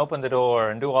this and open the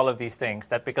door and do all of these things,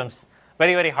 that becomes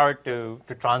very, very hard to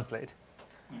translate.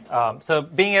 So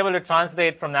being able to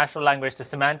translate from natural language to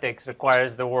semantics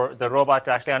requires the robot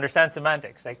to actually understand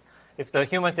semantics. Like if the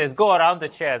human says, go around the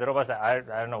chair, the robot says, I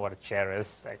don't know what a chair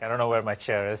is. Like I don't know where my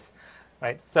chair is,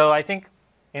 right? So I think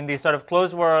in these sort of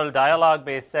closed world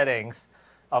dialogue-based settings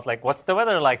of like, what's the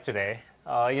weather like today?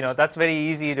 That's very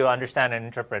easy to understand and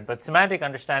interpret. But semantic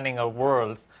understanding of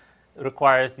worlds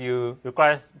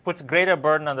puts greater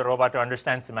burden on the robot to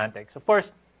understand semantics. Of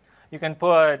course, you can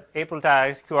put April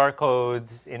tags, QR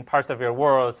codes in parts of your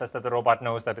world such that the robot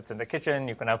knows that it's in the kitchen.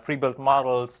 You can have pre-built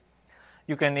models.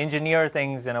 You can engineer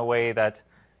things in a way that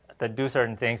do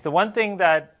certain things. The one thing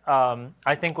that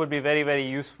I think would be very, very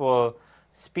useful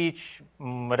speech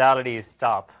modality is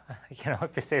stop.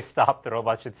 If you say stop, the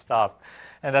robot should stop.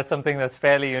 And that's something that's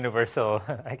fairly universal,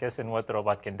 I guess, in what the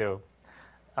robot can do.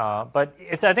 But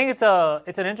I think it's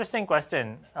an interesting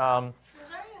question.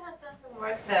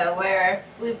 Work though, where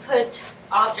we put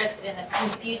objects in a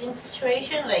confusing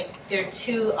situation, like there are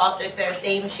 2 objects that are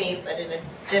same shape but in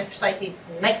a slightly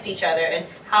next to each other, and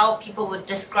how people would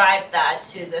describe that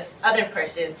to this other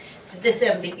person to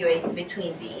disambiguate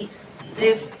between these.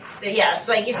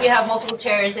 So like if you have multiple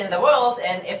chairs in the world,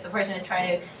 and if the person is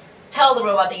trying to tell the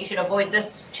robot that you should avoid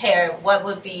this chair, what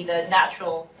would be the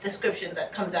natural description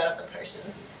that comes out of the person?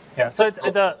 Yeah, so it's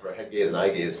for head gaze and eye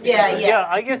gaze. Yeah,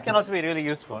 eye gaze can also be really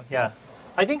useful. Yeah.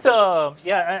 I think the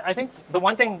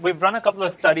one thing, we've run a couple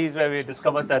of studies where we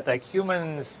discovered that like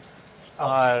humans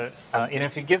are,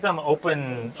 if you give them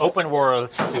open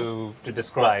worlds to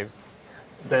describe,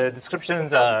 the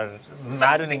descriptions are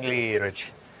maddeningly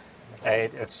rich.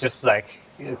 Right? It's just like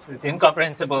it's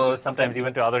incomprehensible sometimes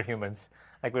even to other humans.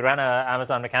 Like we ran an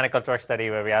Amazon Mechanical Turk study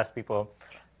where we asked people,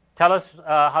 tell us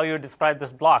how you describe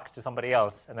this block to somebody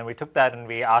else. And then we took that and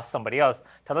we asked somebody else,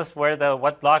 tell us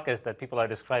what block is that people are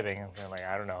describing. And they're like,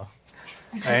 I don't know.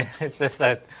 right? It's just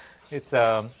that it's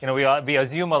we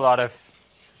assume a lot of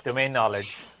domain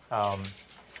knowledge. And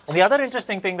the other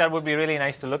interesting thing that would be really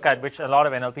nice to look at, which a lot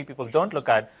of NLP people don't look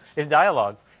at, is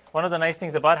dialogue. One of the nice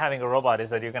things about having a robot is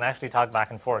that you can actually talk back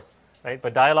and forth, right?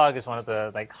 But dialogue is one of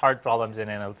the hard problems in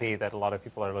NLP that a lot of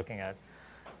people are looking at.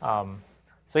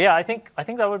 So yeah, I think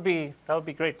that would be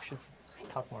great. We should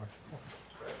talk more.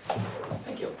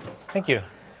 Thank you. Thank you.